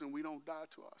ourselves and we don't die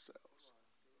to ourselves.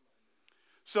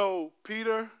 So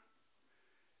Peter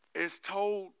is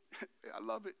told, I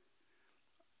love it.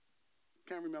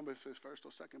 Can't remember if it's 1st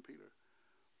or 2nd Peter,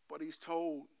 but he's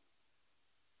told,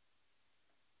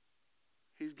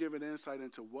 he's given insight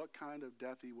into what kind of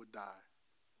death he would die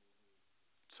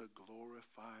to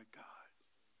glorify God.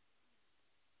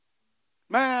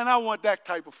 Man, I want that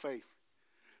type of faith.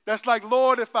 That's like,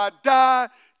 Lord, if I die,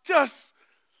 just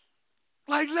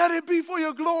like let it be for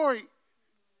your glory.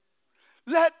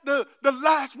 Let the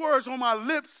last words on my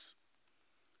lips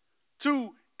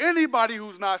to anybody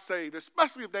who's not saved,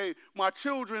 especially if they my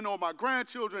children or my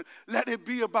grandchildren, let it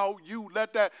be about you.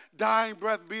 Let that dying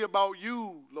breath be about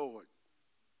you, Lord.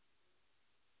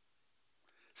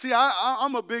 See,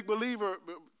 I'm a big believer.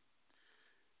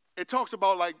 It talks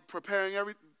about like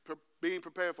being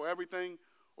prepared for everything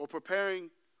or preparing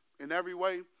in every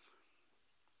way.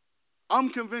 I'm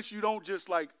convinced you don't just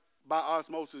like by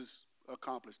osmosis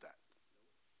accomplish that.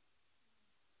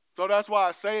 So that's why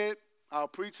I say it, I'll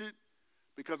preach it,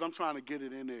 because I'm trying to get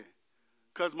it in there.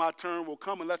 Because my turn will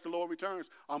come unless the Lord returns.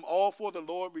 I'm all for the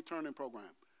Lord returning program.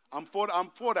 I'm for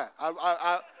that.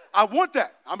 I want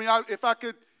that. I mean, if I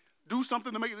could do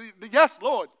something to make it, yes,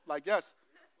 Lord, like yes.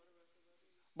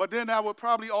 But then that would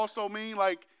probably also mean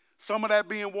like some of that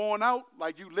being worn out,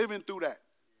 like you living through that.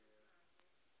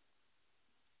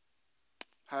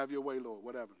 Have your way, Lord,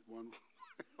 whatever.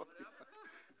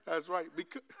 That's right.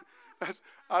 Because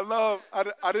I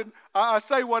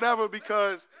say whatever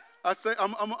because I say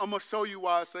I'm gonna show you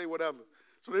why I say whatever.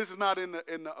 So this is not in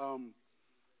the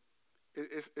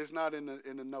it's not in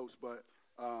the notes, but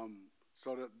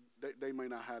so that they may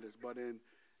not have this. But in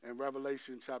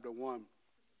Revelation chapter 1,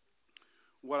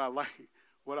 what I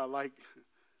like.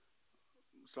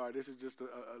 Sorry, this is just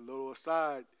a little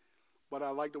aside, but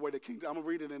I like the way the King. I'm gonna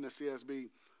read it in the CSB.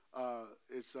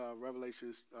 It's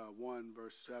Revelation 1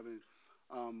 verse 7.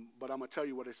 but I'm going to tell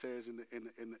you what it says in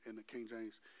the King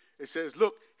James. It says,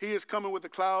 look, he is coming with the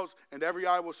clouds, and every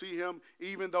eye will see him,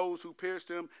 even those who pierced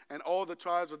him, and all the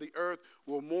tribes of the earth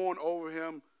will mourn over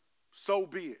him. So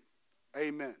be it.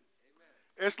 Amen.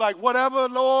 It's like, whatever,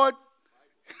 Lord,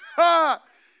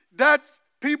 that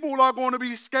people are going to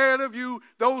be scared of you.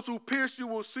 Those who pierce you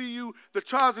will see you. The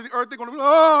tribes of the earth, they're going to be,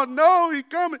 oh, no, he's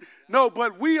coming. No,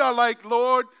 but we are like,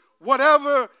 Lord,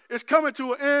 whatever is coming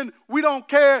to an end, we don't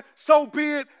care. So be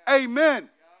it. Amen.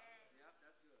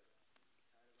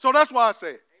 So that's why I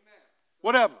say it.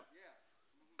 Whatever.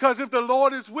 Because if the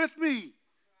Lord is with me,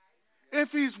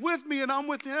 if he's with me and I'm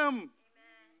with him,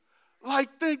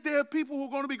 like, think there are people who are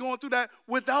going to be going through that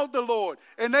without the Lord.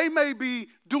 And they may be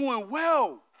doing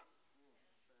well.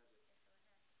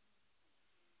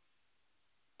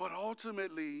 But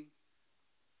ultimately,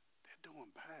 they're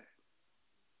doing bad.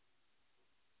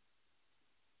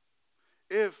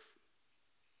 If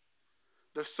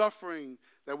the suffering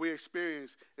that we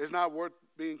experience is not worth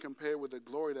being compared with the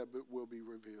glory that will be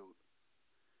revealed,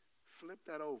 flip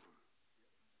that over.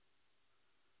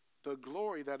 The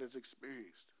glory that is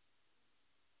experienced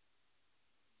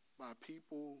by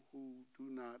people who do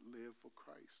not live for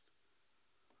Christ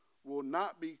will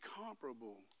not be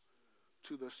comparable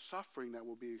to the suffering that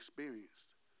will be experienced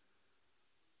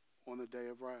on the day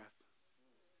of wrath.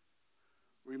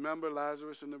 Remember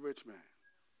Lazarus and the rich man.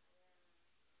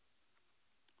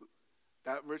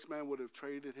 That rich man would have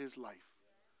traded his life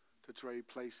to trade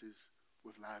places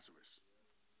with Lazarus.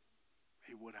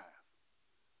 He would have.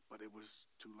 But it was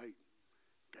too late.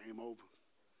 Game over.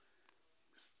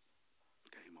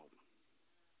 Game over.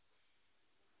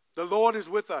 The Lord is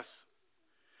with us.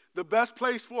 The best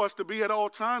place for us to be at all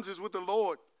times is with the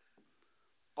Lord.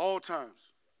 All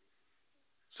times.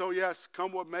 So yes,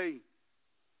 come what may,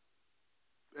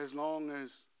 as long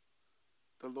as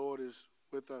the Lord is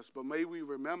with us. But may we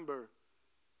remember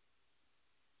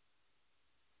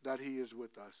that he is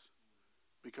with us,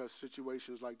 because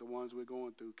situations like the ones we're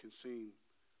going through can seem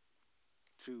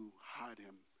to hide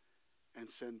him and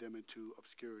send them into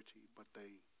obscurity, but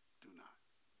they do not.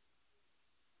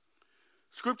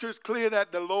 Scripture is clear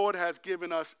that the Lord has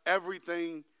given us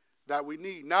everything that we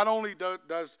need. Not only do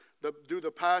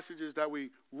the passages that we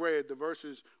read, the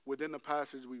verses within the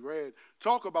passage we read,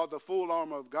 talk about the full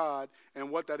armor of God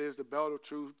and what that is: the belt of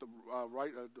truth, the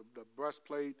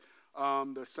breastplate,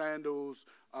 the sandals,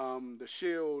 the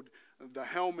shield, the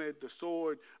helmet, the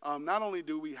sword. Not only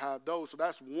do we have those, so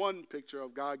that's one picture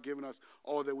of God giving us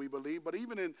all that we believe, but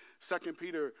even in 2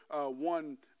 Peter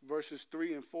 1, verses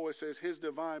 3 and 4, it says, his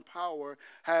divine power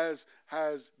has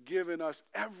given us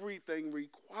everything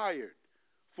required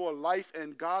for life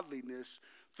and godliness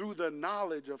through the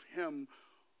knowledge of him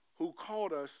who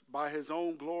called us by his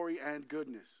own glory and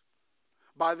goodness.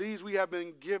 By these we have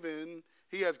been given,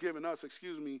 he has given us,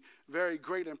 very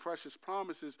great and precious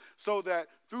promises, so that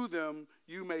through them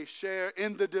you may share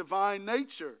in the divine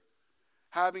nature,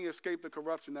 having escaped the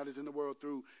corruption that is in the world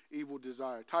through evil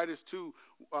desire. Titus 2,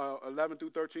 11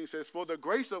 through 13 says, for the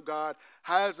grace of God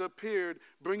has appeared,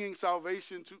 bringing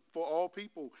salvation for all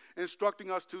people, instructing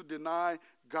us to deny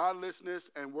godlessness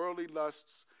and worldly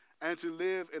lusts, and to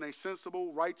live in a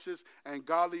sensible, righteous, and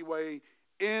godly way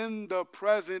in the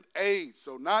present age.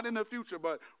 So not in the future,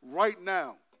 but right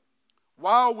now,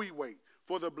 while we wait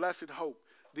for the blessed hope,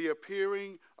 the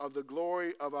appearing of the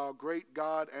glory of our great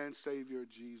God and Savior,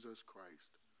 Jesus Christ.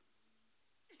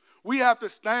 We have to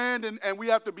stand and we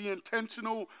have to be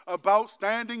intentional about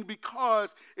standing,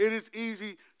 because it is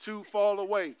easy to fall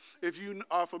away. If you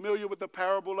are familiar with the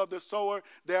parable of the sower,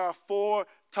 there are 4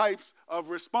 types of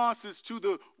responses to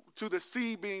the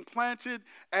seed being planted,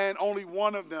 and only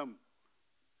one of them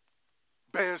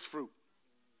bears fruit.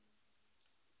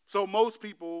 So most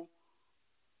people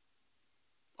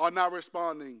are not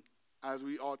responding as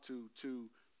we ought to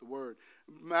the word.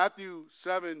 Matthew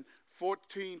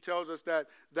 7:14 tells us that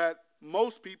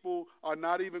most people are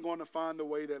not even going to find the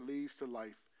way that leads to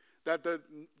life. That the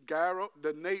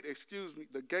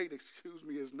gate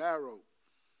is narrow.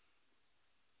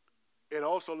 It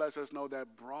also lets us know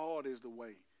that broad is the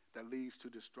way that leads to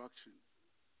destruction.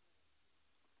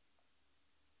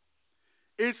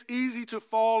 It's easy to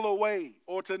fall away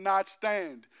or to not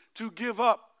stand, to give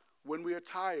up when we are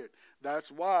tired.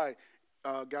 That's why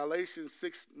Galatians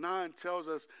 6:9 tells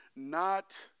us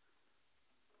not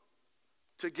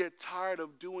to get tired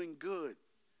of doing good,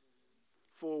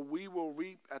 for we will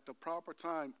reap at the proper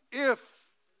time if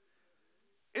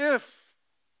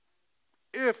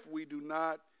we do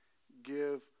not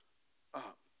give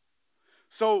up.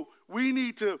 So we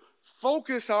need to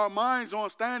focus our minds on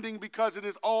standing because it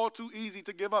is all too easy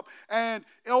to give up. And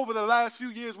over the last few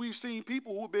years, we've seen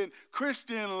people who've been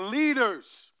Christian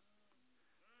leaders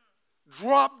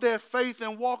drop their faith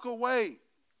and walk away.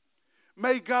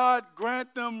 May God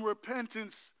grant them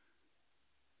repentance,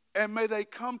 and may they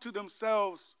come to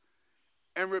themselves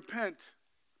and repent.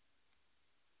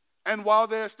 And while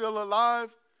they're still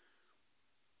alive,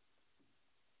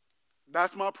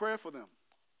 that's my prayer for them.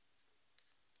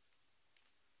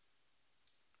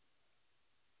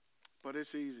 But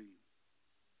it's easy.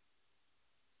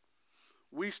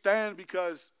 We stand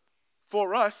because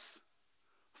for us,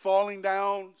 falling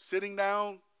down, sitting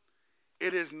down,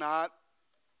 it is not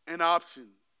an option.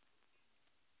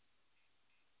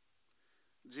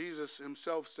 Jesus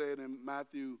himself said in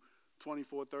Matthew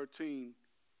 24:13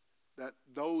 that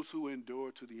those who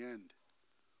endure to the end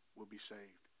will be saved.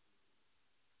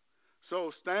 So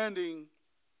standing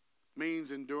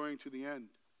means enduring to the end.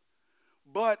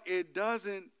 But it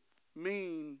doesn't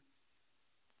mean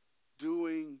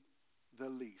doing the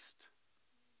least.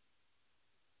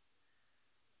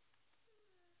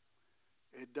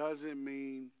 It doesn't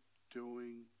mean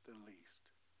doing the least.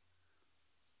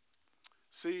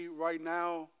 See, right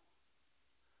now,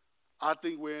 I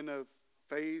think we're in a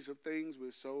phase of things.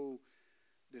 We're so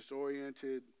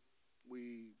disoriented.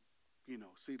 We,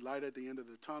 see light at the end of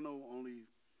the tunnel only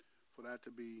for that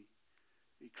to be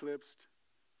eclipsed.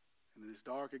 And then it's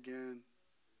dark again.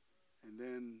 And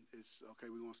then it's, okay,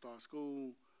 we're going to start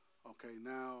school. Okay,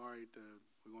 now, all right,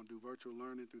 we're going to do virtual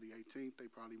learning through the 18th. They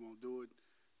probably won't do it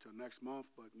till next month,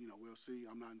 but, we'll see.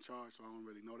 I'm not in charge, so I don't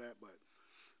really know that,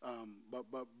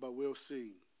 but we'll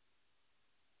see.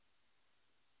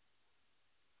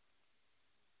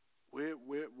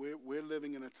 We're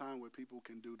living in a time where people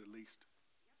can do the least.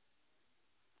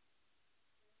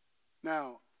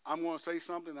 Now, I'm going to say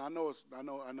something. I know.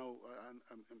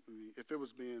 If it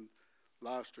was being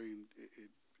live streamed,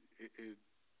 it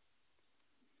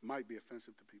might be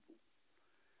offensive to people.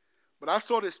 But I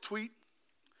saw this tweet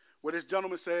where this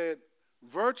gentleman said,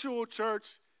 "Virtual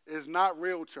church is not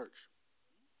real church."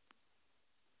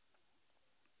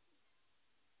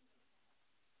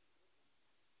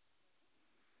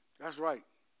 That's right.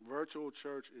 Virtual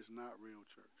church is not real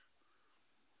church.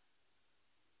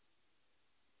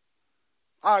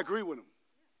 I agree with him.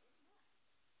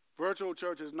 Virtual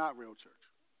church is not real church.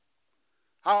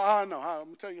 How I know? I'm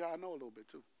going to tell you how I know a little bit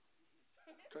too.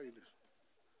 I'll tell you this.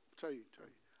 Tell you.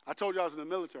 I told you I was in the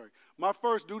military. My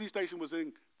first duty station was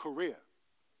in Korea.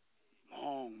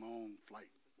 Long flight.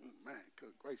 Man,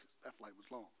 good gracious, that flight was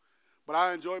long. But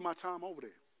I enjoyed my time over there.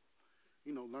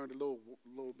 Learned a little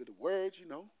bit of words,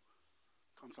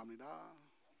 감사합니다.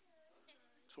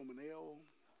 소문해요.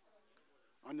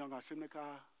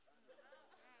 안녕하십니까.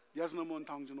 예수님은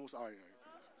당신으로서.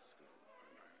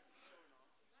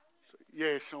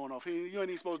 Yeah, showing off. You ain't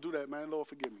even supposed to do that, man. Lord,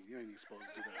 forgive me. You ain't even supposed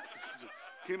to do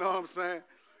that. You know what I'm saying?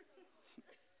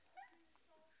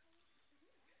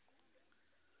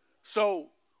 So,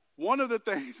 one of the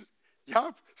things,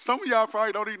 some of y'all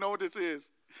probably don't even know what this is.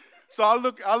 So I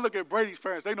look at Brady's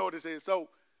parents. They know what this is. So,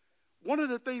 one of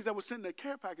the things that was sent in the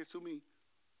care package to me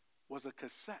was a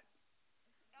cassette.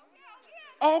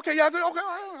 Oh, okay, yeah, good. Okay,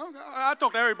 I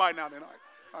talk to everybody now then.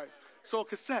 All right. So a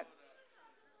cassette.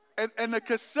 And the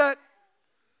cassette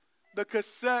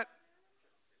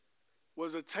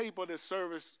was a tape of the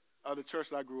service of the church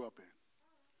that I grew up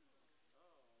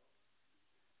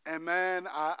in. And man,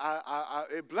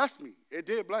 it blessed me. It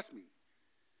did bless me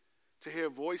to hear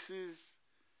voices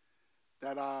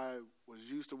that I was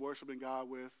used to worshiping God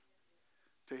with,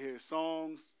 to hear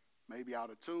songs, maybe out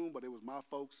of tune, but it was my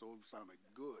folks, so it sounded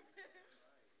good.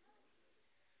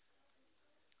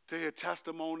 To hear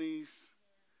testimonies,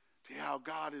 to hear how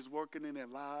God is working in their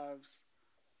lives.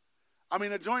 I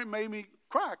mean, the joint made me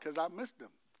cry because I missed them.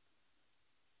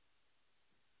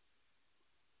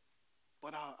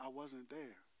 But I wasn't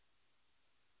there.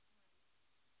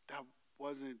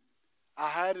 I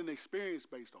had an experience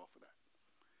based off of that.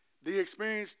 The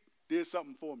experience did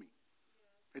something for me.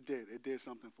 It did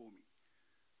something for me.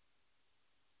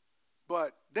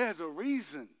 But there's a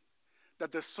reason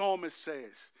that the psalmist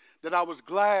says that I was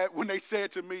glad when they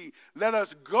said to me, "Let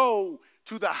us go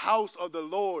to the house of the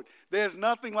Lord." There's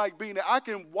nothing like being there. I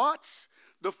can watch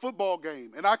the football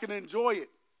game and I can enjoy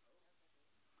it.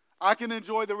 I can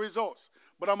enjoy the results.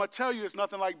 But I'm going to tell you, it's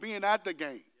nothing like being at the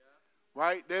game.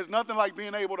 Right? There's nothing like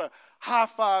being able to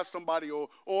high-five somebody. Or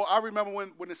I remember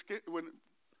when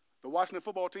the Washington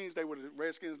football teams, they were the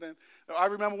Redskins then. I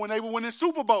remember when they were winning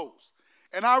Super Bowls.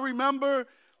 And I remember,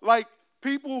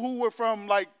 people who were from,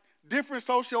 different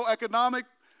socioeconomic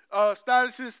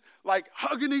statuses, like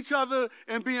hugging each other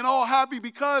and being all happy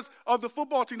because of the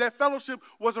football team. That fellowship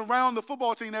was around the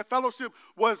football team. That fellowship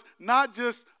was not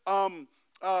just,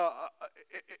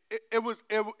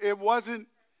 it wasn't,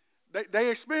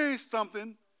 they experienced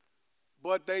something,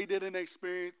 but they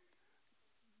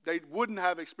wouldn't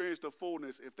have experienced the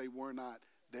fullness if they were not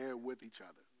there with each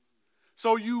other.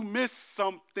 So you miss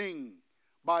something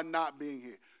by not being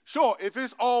here. Sure, if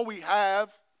it's all we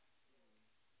have,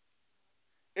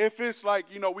 if it's like,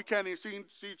 we can't even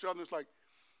see each other, it's like,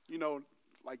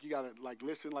 like you got to like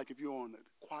listen, like if you're on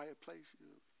a quiet place,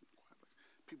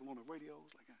 people on the radios,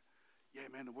 like, yeah,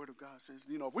 man, the word of God says,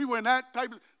 if we were in that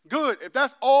type of, good. If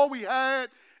that's all we had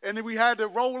and then we had to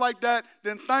roll like that,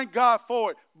 then thank God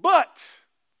for it. But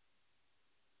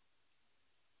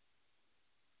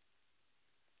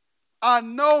I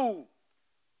know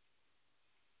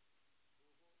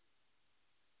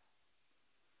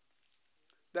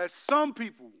that some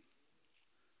people,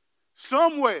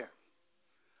 somewhere,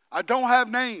 I don't have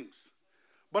names,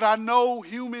 but I know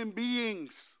human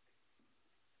beings.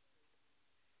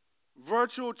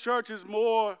 Virtual church is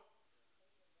more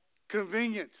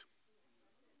convenient.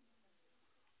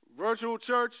 Virtual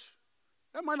church,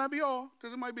 that might not be all,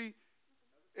 because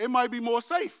it might be more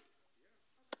safe.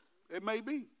 It may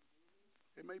be.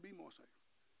 It may be more safe.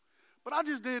 But I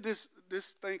just did this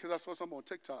thing because I saw something on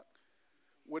TikTok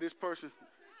with this person.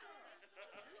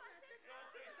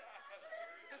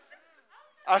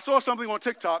 I saw something on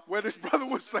TikTok where this brother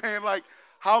was saying, like,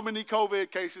 how many COVID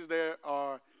cases there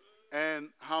are and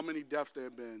how many deaths there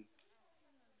have been.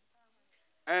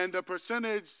 And the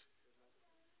percentage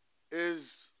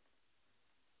is,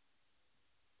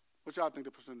 what y'all think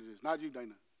the percentage is? Not you,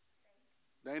 Dana.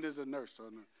 Dana's a nurse. So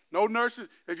no nurses.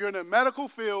 If you're in the medical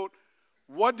field,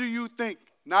 what do you think?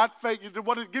 Not fake.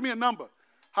 Give me a number.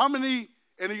 How many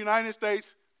in the United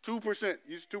States? 2%.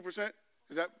 You 2%?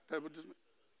 Is that what this means?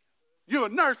 You're a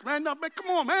nurse, man. No, man.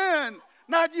 Come on, man.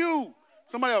 Not you.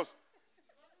 Somebody else.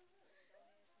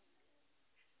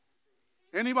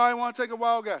 Anybody want to take a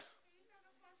wild guess?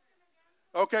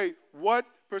 Okay, what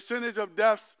percentage of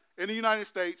deaths in the United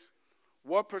States,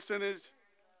 what percentage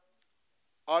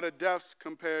are the deaths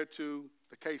compared to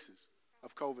the cases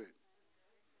of COVID?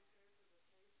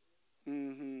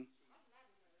 Mm-hmm.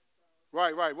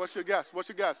 Right. What's your guess?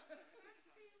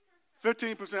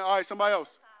 15%. All right, somebody else.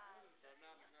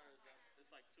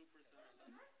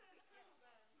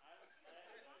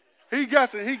 He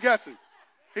guessing.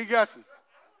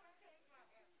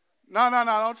 No,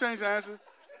 don't change the answer.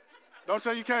 Don't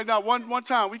say you can't. Now, one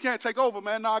time, we can't take over,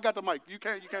 man. No, I got the mic. You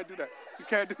can't do that. You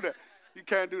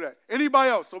can't do that. Anybody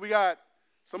else? So we got,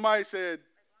 somebody said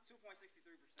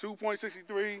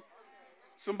 2.63.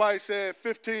 Somebody said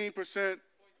 15%.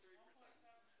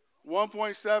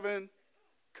 1.7.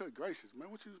 Good gracious, man,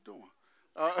 what you doing?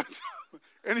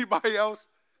 Anybody else?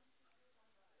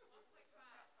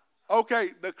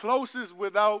 Okay, the closest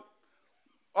without,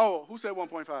 who said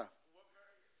 1.5?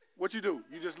 What you do?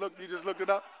 You just looked it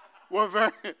up? What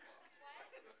variant?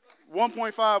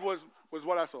 1.5 was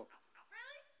what I saw.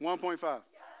 1.5.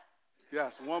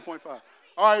 Yes, 1.5.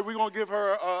 All right, we're gonna give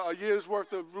her a year's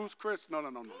worth of Ruth's Chris. No.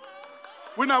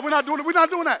 We're not doing it. We're not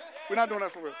doing that. We're not doing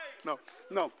that for real. No.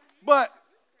 But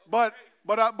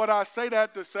I say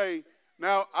that to say,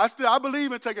 now I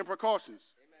believe in taking precautions.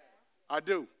 I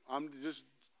do.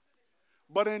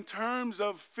 But in terms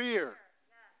of fear,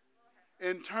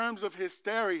 in terms of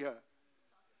hysteria,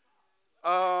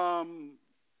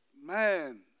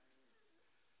 man,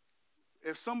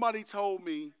 if somebody told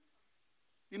me,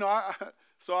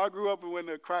 so I grew up when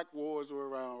the crack wars were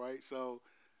around, right? So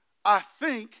I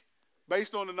think,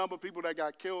 based on the number of people that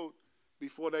got killed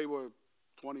before they were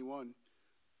 21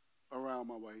 around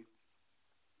my way,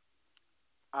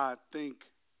 I think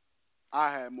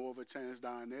I had more of a chance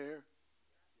down there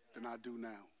than I do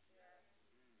now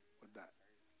with that.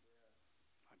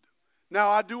 I do. Now,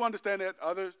 I do understand that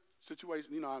other situations,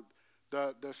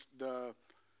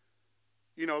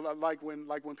 like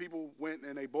when people went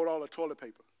and they bought all the toilet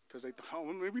paper because they thought,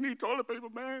 we need toilet paper,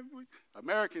 man.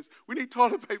 Americans, we need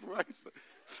toilet paper, right?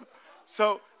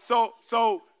 So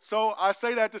I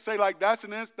say that to say, like, that's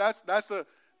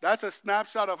a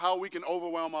snapshot of how we can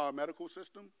overwhelm our medical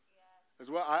system as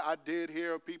well. I did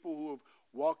hear of people who have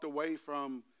walked away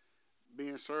from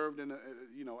being served in at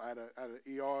an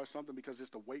ER or something because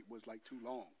just the wait was like too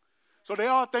long. So there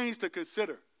are things to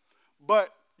consider,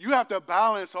 but you have to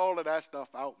balance all of that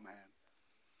stuff out, man.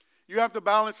 You have to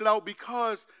balance it out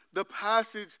because the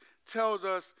passage tells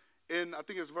us in, I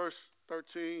think it's verse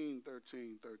 13. 13.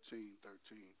 Is it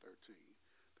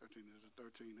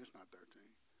 13? It's not 13.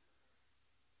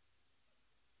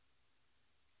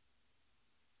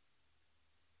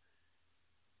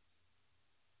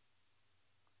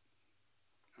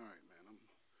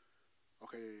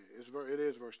 Okay, it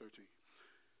is verse 13.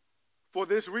 For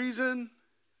this reason,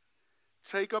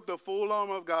 take up the full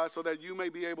armor of God so that you may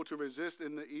be able to resist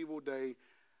in the evil day,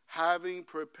 having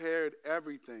prepared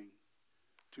everything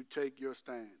to take your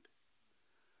stand.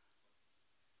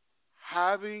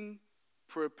 Having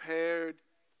prepared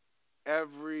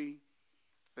everything.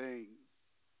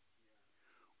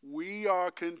 We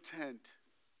are content.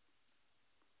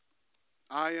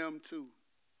 I am too.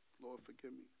 Lord,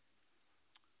 forgive me.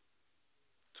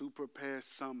 To prepare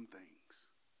some things,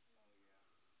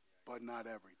 but not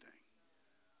everything.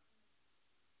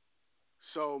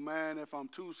 So, man, if I'm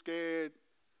too scared,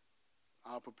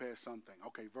 I'll prepare something.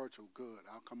 Okay, virtual, good.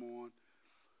 I'll come on.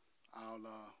 I'll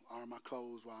iron my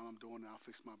clothes while I'm doing it. I'll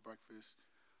fix my breakfast.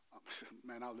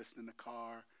 Man, I'll listen in the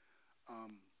car.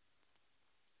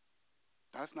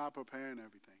 That's not preparing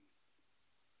everything.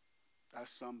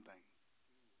 That's something.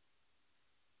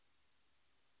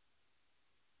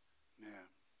 Yeah.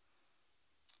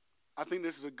 I think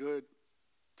this is a good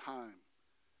time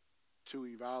to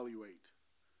evaluate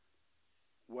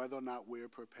whether or not we're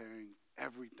preparing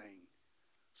everything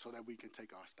so that we can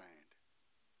take our stand.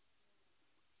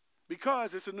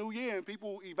 Because it's a new year and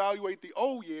people evaluate the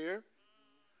old year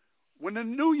when the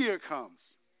new year comes.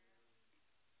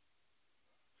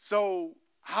 So,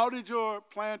 how did your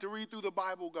plan to read through the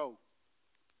Bible go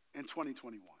in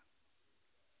 2021?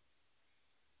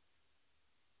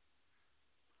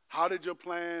 How did your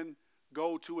plan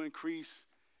go to increase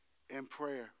in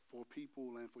prayer for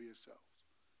people and for yourself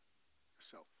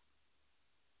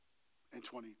in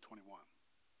 2021?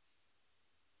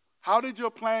 How did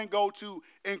your plan go to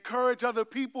encourage other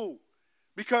people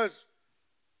because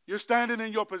you're standing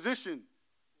in your position?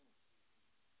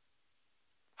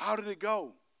 How did it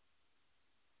go?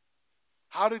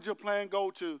 How did your plan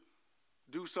go to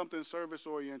do something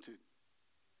service-oriented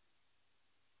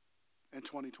in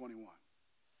 2021?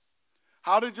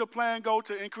 How did your plan go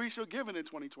to increase your giving in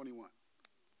 2021?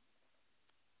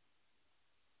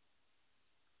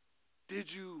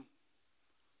 Did you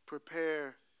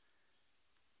prepare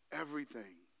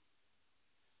everything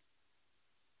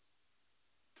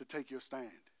to take your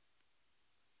stand?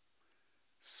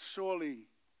 Surely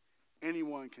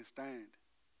anyone can stand.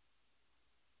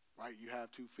 Right? You have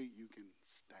 2 feet, you can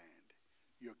stand.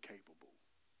 You're capable.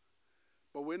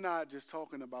 But we're not just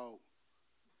talking about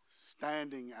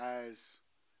standing as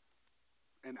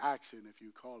an action, if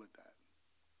you call it that.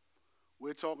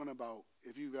 We're talking about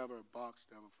if you've ever boxed,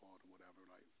 ever fought, or whatever,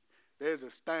 like there's a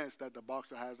stance that the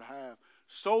boxer has to have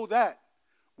so that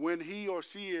when he or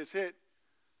she is hit,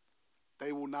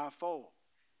 they will not fall.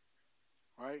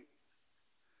 Right?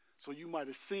 So you might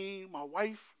have seen my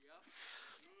wife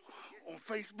on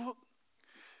Facebook.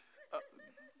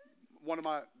 One of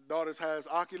my daughters has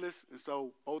Oculus, and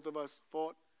so both of us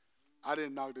fought. I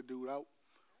didn't knock the dude out.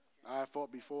 I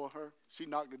fought before her. She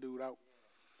knocked the dude out.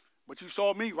 But you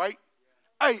saw me, right?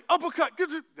 Hey, uppercut.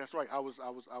 That's right. I was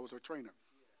her trainer.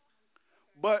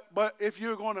 But if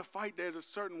you're going to fight, there's a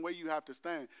certain way you have to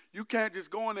stand. You can't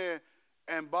just go in there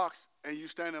and box and you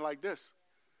standing like this.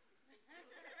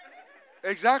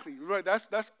 Exactly. Right.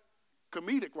 That's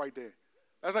comedic right there.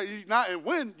 That's like you not and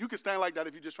win. You can stand like that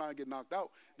if you're just trying to get knocked out.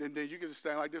 Then you can just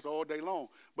stand like this all day long.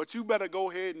 But you better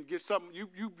go ahead and get something.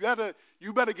 You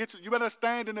better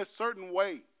stand in a certain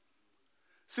way.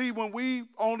 See, when we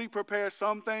only prepare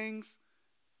some things,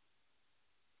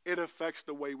 it affects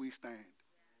the way we stand.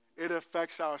 It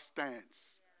affects our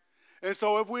stance. And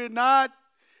so if we're not,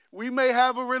 we may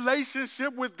have a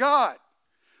relationship with God.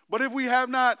 But if we have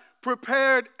not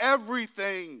prepared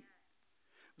everything,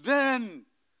 then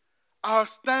our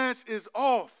stance is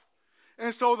off.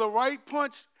 And so the right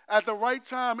punch at the right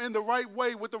time in the right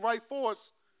way with the right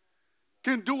force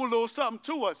can do a little something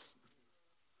to us.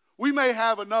 We may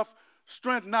have enough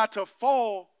strength not to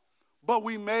fall, but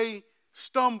we may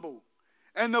stumble.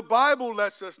 And the Bible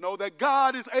lets us know that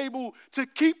God is able to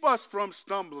keep us from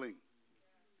stumbling.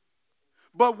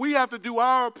 But we have to do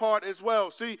our part as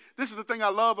well. See, this is the thing I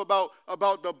love about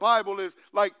the Bible is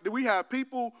like we have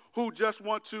people who just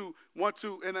want to,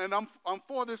 and I'm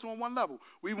for this on one level.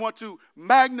 We want to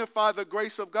magnify the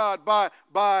grace of God by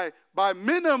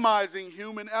minimizing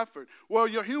human effort. Well,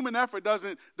 your human effort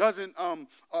doesn't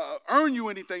earn you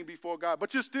anything before God,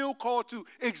 but you're still called to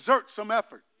exert some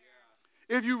effort.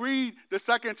 If you read the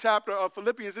 2nd chapter of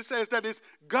Philippians, it says that it's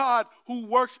God who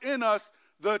works in us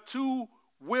the to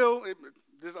will.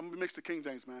 I'm going to mix the King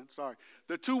James, man. Sorry.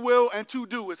 The to will and to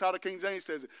do is how the King James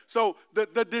says it. So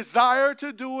the desire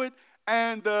to do it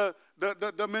and the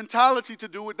mentality to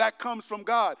do it, that comes from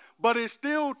God. But it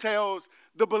still tells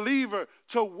the believer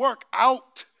to work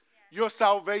out your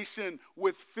salvation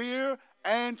with fear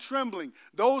and trembling.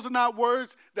 Those are not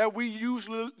words that we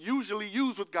usually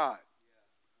use with God.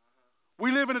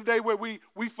 We live in a day where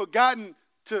we've forgotten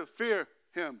to fear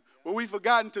him, where we've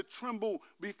forgotten to tremble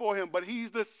before him. But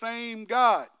he's the same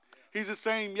God. He's the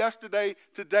same yesterday,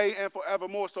 today, and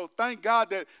forevermore. So thank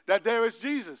God that there is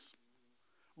Jesus.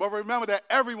 But remember that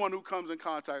everyone who comes in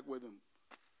contact with him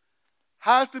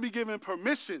has to be given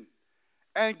permission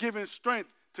and given strength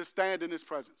to stand in his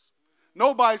presence.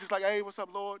 Nobody's just like, hey, what's up,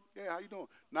 Lord? Yeah, how you doing?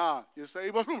 Nah, you say,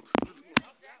 boom.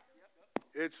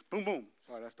 It's boom, boom.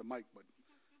 Sorry, that's the mic, but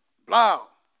blah.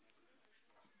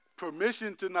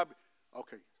 Permission to not be,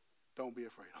 okay, don't be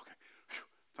afraid. Okay, whew,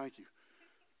 thank you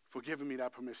for giving me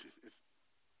that permission.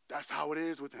 That's how it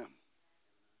is with him.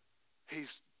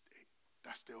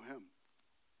 That's still him.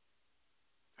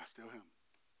 That's still him.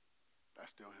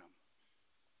 That's still him.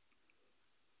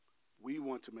 We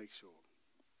want to make sure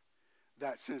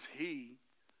that since he,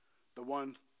 the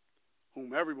one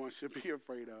whom everyone should be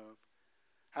afraid of,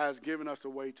 has given us a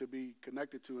way to be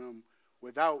connected to him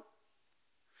without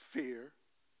fear,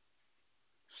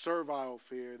 servile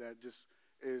fear that just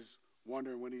is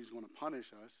wondering when he's going to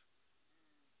punish us.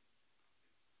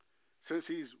 Since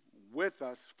he's with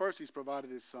us, first he's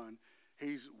provided his son.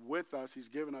 He's with us. He's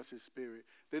given us his spirit.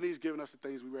 Then he's given us the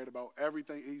things we read about.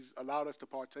 Everything. He's allowed us to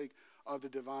partake of the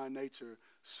divine nature.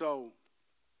 So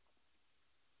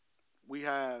we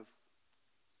have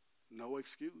no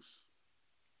excuse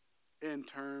in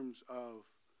terms of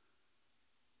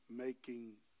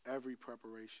making every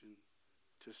preparation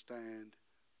to stand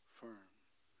firm.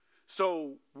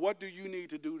 So what do you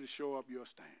need to do to show up your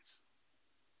stance?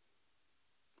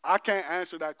 I can't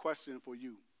answer that question for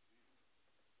you.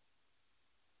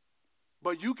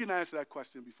 But you can answer that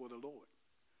question before the Lord.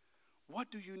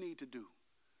 What do you need to do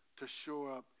to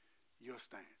shore up your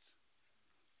stance?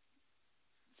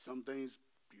 Some things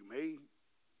you may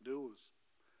do is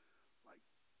like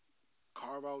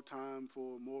carve out time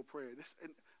for more prayer.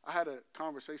 And I had a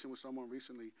conversation with someone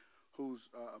recently who's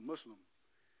a Muslim.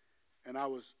 And I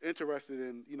was interested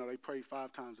in, they pray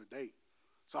 5 times a day.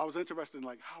 So I was interested in,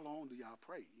 how long do y'all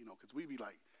pray? Because we be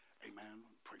like, hey, man, I'm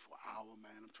pray for an hour,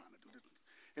 man. I'm trying to do this.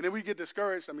 And then we get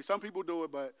discouraged. I mean, some people do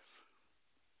it, but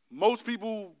most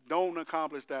people don't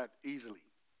accomplish that easily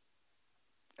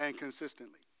and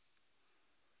consistently.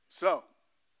 So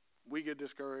we get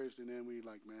discouraged, and then we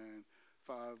like, man,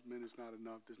 5 minutes not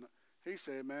enough. He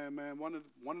said, man, one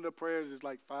of the prayers is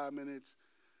like 5 minutes.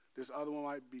 This other one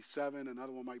might be 7.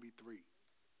 Another one might be 3.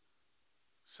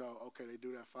 So, okay, they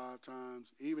do that 5 times.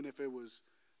 Even if it was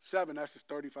 7, that's just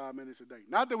 35 minutes a day.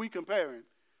 Not that we comparing,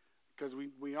 because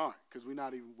we aren't, because we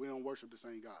don't worship the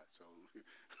same God. So,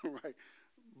 right.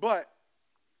 But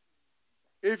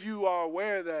if you are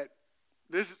aware that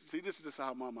this is just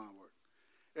how my mind works.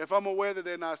 If I'm aware that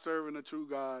they're not serving the true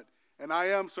God, and I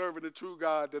am serving the true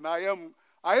God, then I am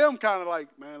kind of like,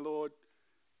 man, Lord,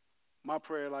 my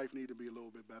prayer life need to be a little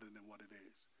bit better than what it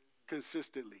is,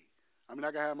 consistently. I mean,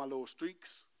 I can have my little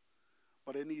streaks,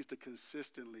 but it needs to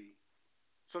consistently.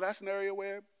 So that's an area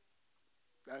where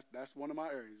that's one of my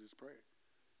areas is prayer,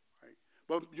 right?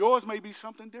 But yours may be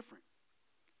something different.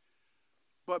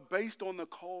 But based on the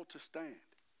call to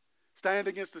stand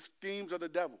against the schemes of the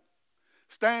devil,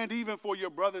 stand even for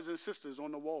your brothers and sisters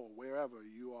on the wall, wherever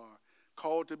you are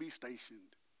called to be stationed,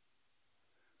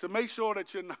 to make sure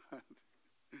that you're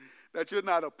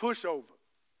not a pushover.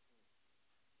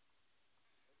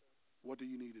 What do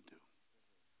you need to do?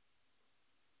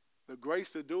 The grace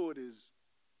to do it is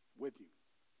with you.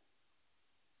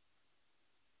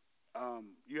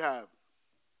 You have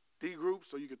D groups,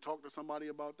 so you can talk to somebody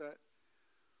about that.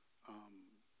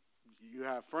 You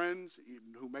have friends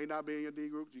who may not be in your D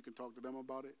groups. You can talk to them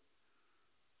about it.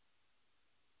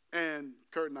 And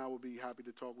Kurt and I will be happy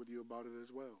to talk with you about it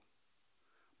as well.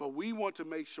 But we want to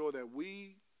make sure that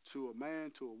we, to a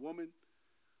man, to a woman,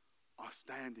 are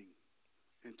standing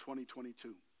in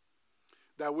 2022.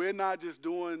 That we're not just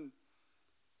doing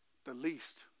the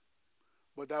least,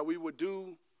 but that we would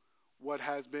do what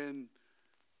has been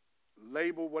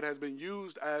labeled, what has been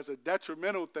used as a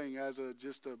detrimental thing, as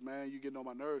man, you getting on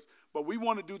my nerves. But we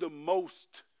want to do the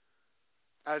most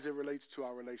as it relates to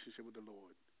our relationship with the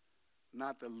Lord,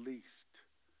 not the least.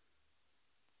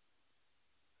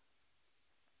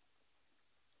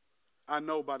 I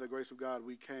know by the grace of God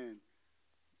we can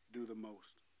do the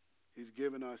most. He's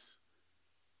given us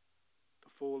the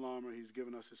full armor. He's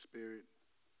given us his spirit.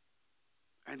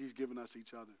 And he's given us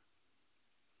each other.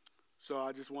 So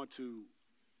I just want to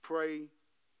pray.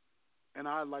 And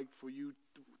I'd like for you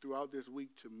throughout this week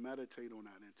to meditate on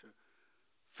that and to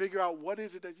figure out what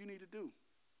is it that you need to do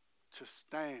to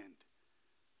stand,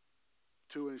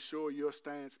 to ensure your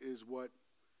stance is what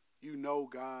you know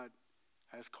God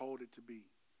has called it to be.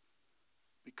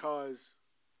 Because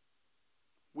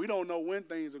we don't know when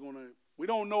things are going to, we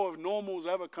don't know if normal's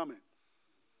ever coming.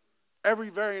 Every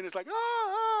variant is like,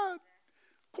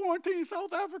 quarantine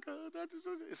South Africa.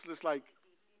 It's just like,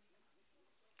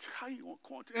 how you want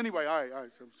quarantine? Anyway, all right,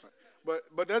 I'm sorry.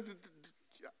 But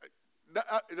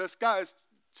the sky is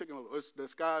chicken little. The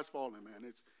sky is falling,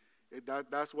 man.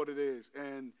 That's what it is.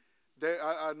 And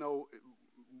I know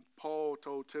Paul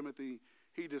told Timothy,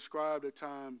 he described a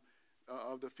time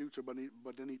of the future, but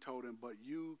then he told him, but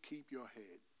you keep your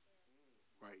head.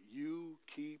 Right? You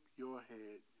keep your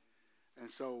head. And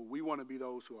so we want to be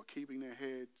those who are keeping their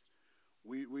heads.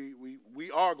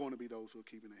 We are going to be those who are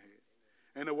keeping their head.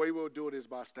 And the way we'll do it is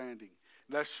by standing.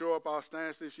 Let's shore up our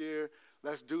stance this year.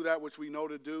 Let's do that which we know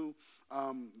to do.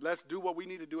 Let's do what we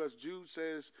need to do, as Jude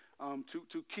says,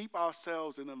 to keep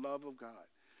ourselves in the love of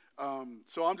God.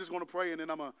 So I'm just going to pray, and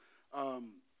then I'm going to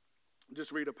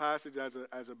just read a passage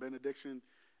as a benediction,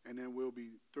 and then we'll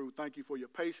be through. Thank you for your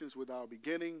patience with our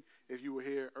beginning. If you were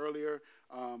here earlier,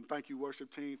 thank you,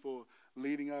 worship team, for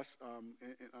leading us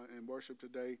in worship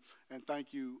today. And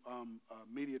thank you,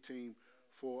 media team,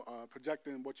 for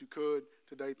projecting what you could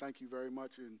today. Thank you very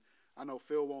much. And I know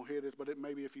Phil won't hear this, but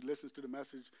maybe if he listens to the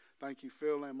message, thank you,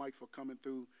 Phil and Mike, for coming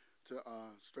through to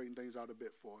straighten things out a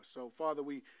bit for us. So, Father,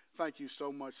 we thank you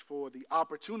so much for the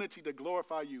opportunity to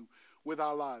glorify you with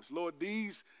our lives. Lord,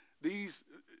 these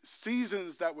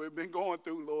seasons that we've been going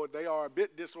through, Lord, they are a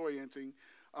bit disorienting.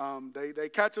 They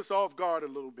catch us off guard a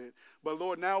little bit. But,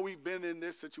 Lord, now we've been in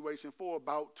this situation for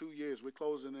about 2 years. We're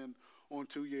closing in on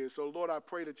 2 years. So, Lord, I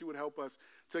pray that you would help us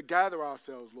to gather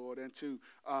ourselves, Lord, and to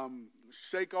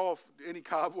shake off any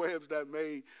cobwebs that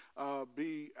may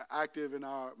be active in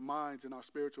our minds, in our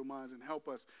spiritual minds, and help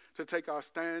us to take our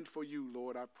stand for you,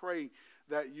 Lord. I pray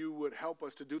that you would help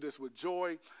us to do this with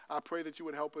joy. I pray that you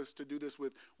would help us to do this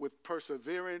with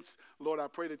perseverance. Lord, I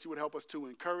pray that you would help us to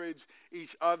encourage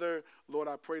each other. Lord,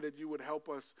 I pray that you would help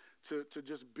us to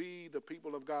just be the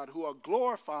people of God who are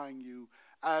glorifying you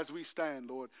as we stand,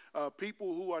 Lord.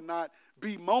 People who are not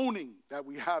bemoaning that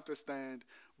we have to stand,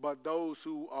 but those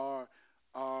who are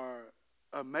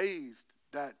amazed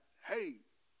that, hey,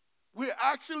 we're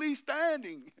actually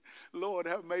standing. Lord,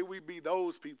 may we be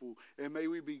those people, and may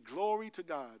we be glory to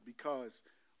God because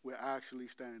we're actually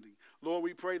standing. Lord,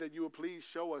 we pray that you will please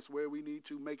show us where we need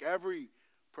to make every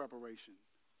preparation.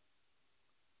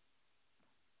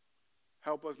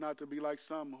 Help us not to be like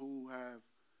some who have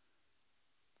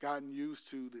gotten used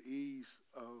to the ease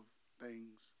of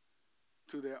things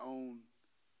to their own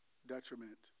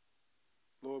detriment.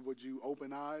 Lord, would you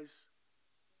open eyes?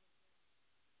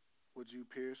 Would you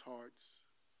pierce hearts?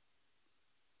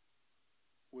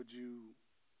 Would you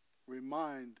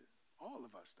remind all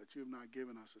of us that you have not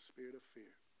given us a spirit of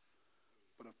fear,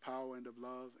 but of power and of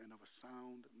love and of a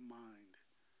sound mind?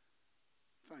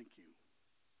 Thank you.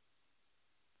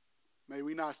 May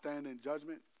we not stand in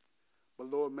judgment, but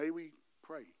Lord, may we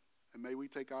pray, and may we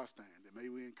take our stand, and may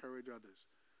we encourage others.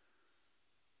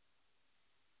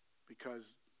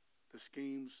 Because the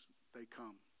schemes, they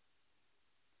come.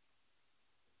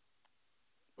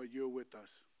 But you're with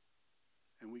us,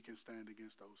 and we can stand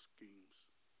against those schemes.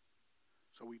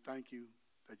 So we thank you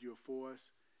that you're for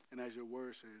us, and as your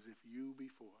word says, if you be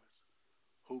for us,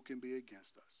 who can be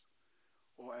against us?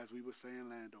 Or as we would say in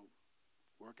Landover,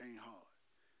 work ain't hard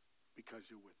because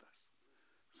you're with us.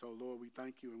 So, Lord, we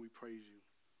thank you and we praise you.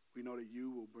 We know that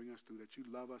you will bring us through, that you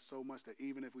love us so much that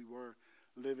even if we were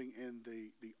living in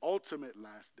the ultimate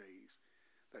last days,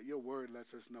 that your word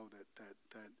lets us know that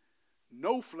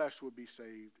no flesh would be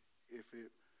saved if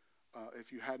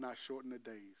you had not shortened the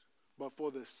days. But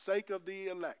for the sake of the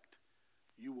elect,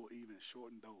 you will even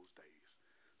shorten those days.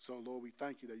 So, Lord, we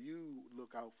thank you that you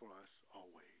look out for us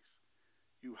always.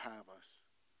 You have us.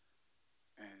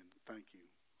 And thank you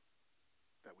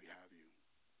that we have you.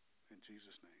 In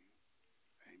Jesus' name,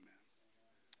 amen.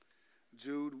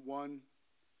 Jude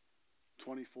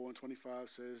 1:24 and 25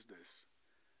 says this.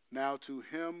 Now to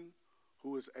him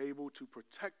who is able to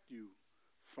protect you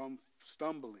from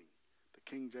stumbling, the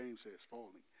King James says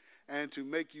falling, and to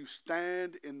make you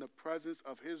stand in the presence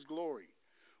of his glory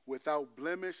without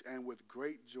blemish and with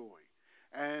great joy.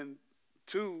 And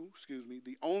to,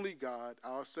 the only God,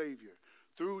 our Savior,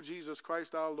 through Jesus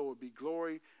Christ our Lord, be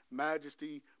glory,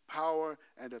 majesty, power,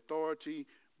 and authority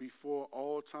before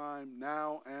all time,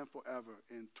 now and forever,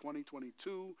 in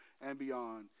 2022 and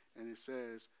beyond. And it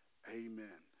says,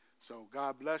 amen. So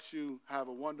God bless you. Have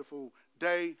a wonderful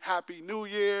day. Happy New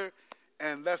Year.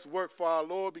 And let's work for our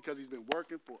Lord because he's been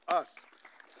working for us.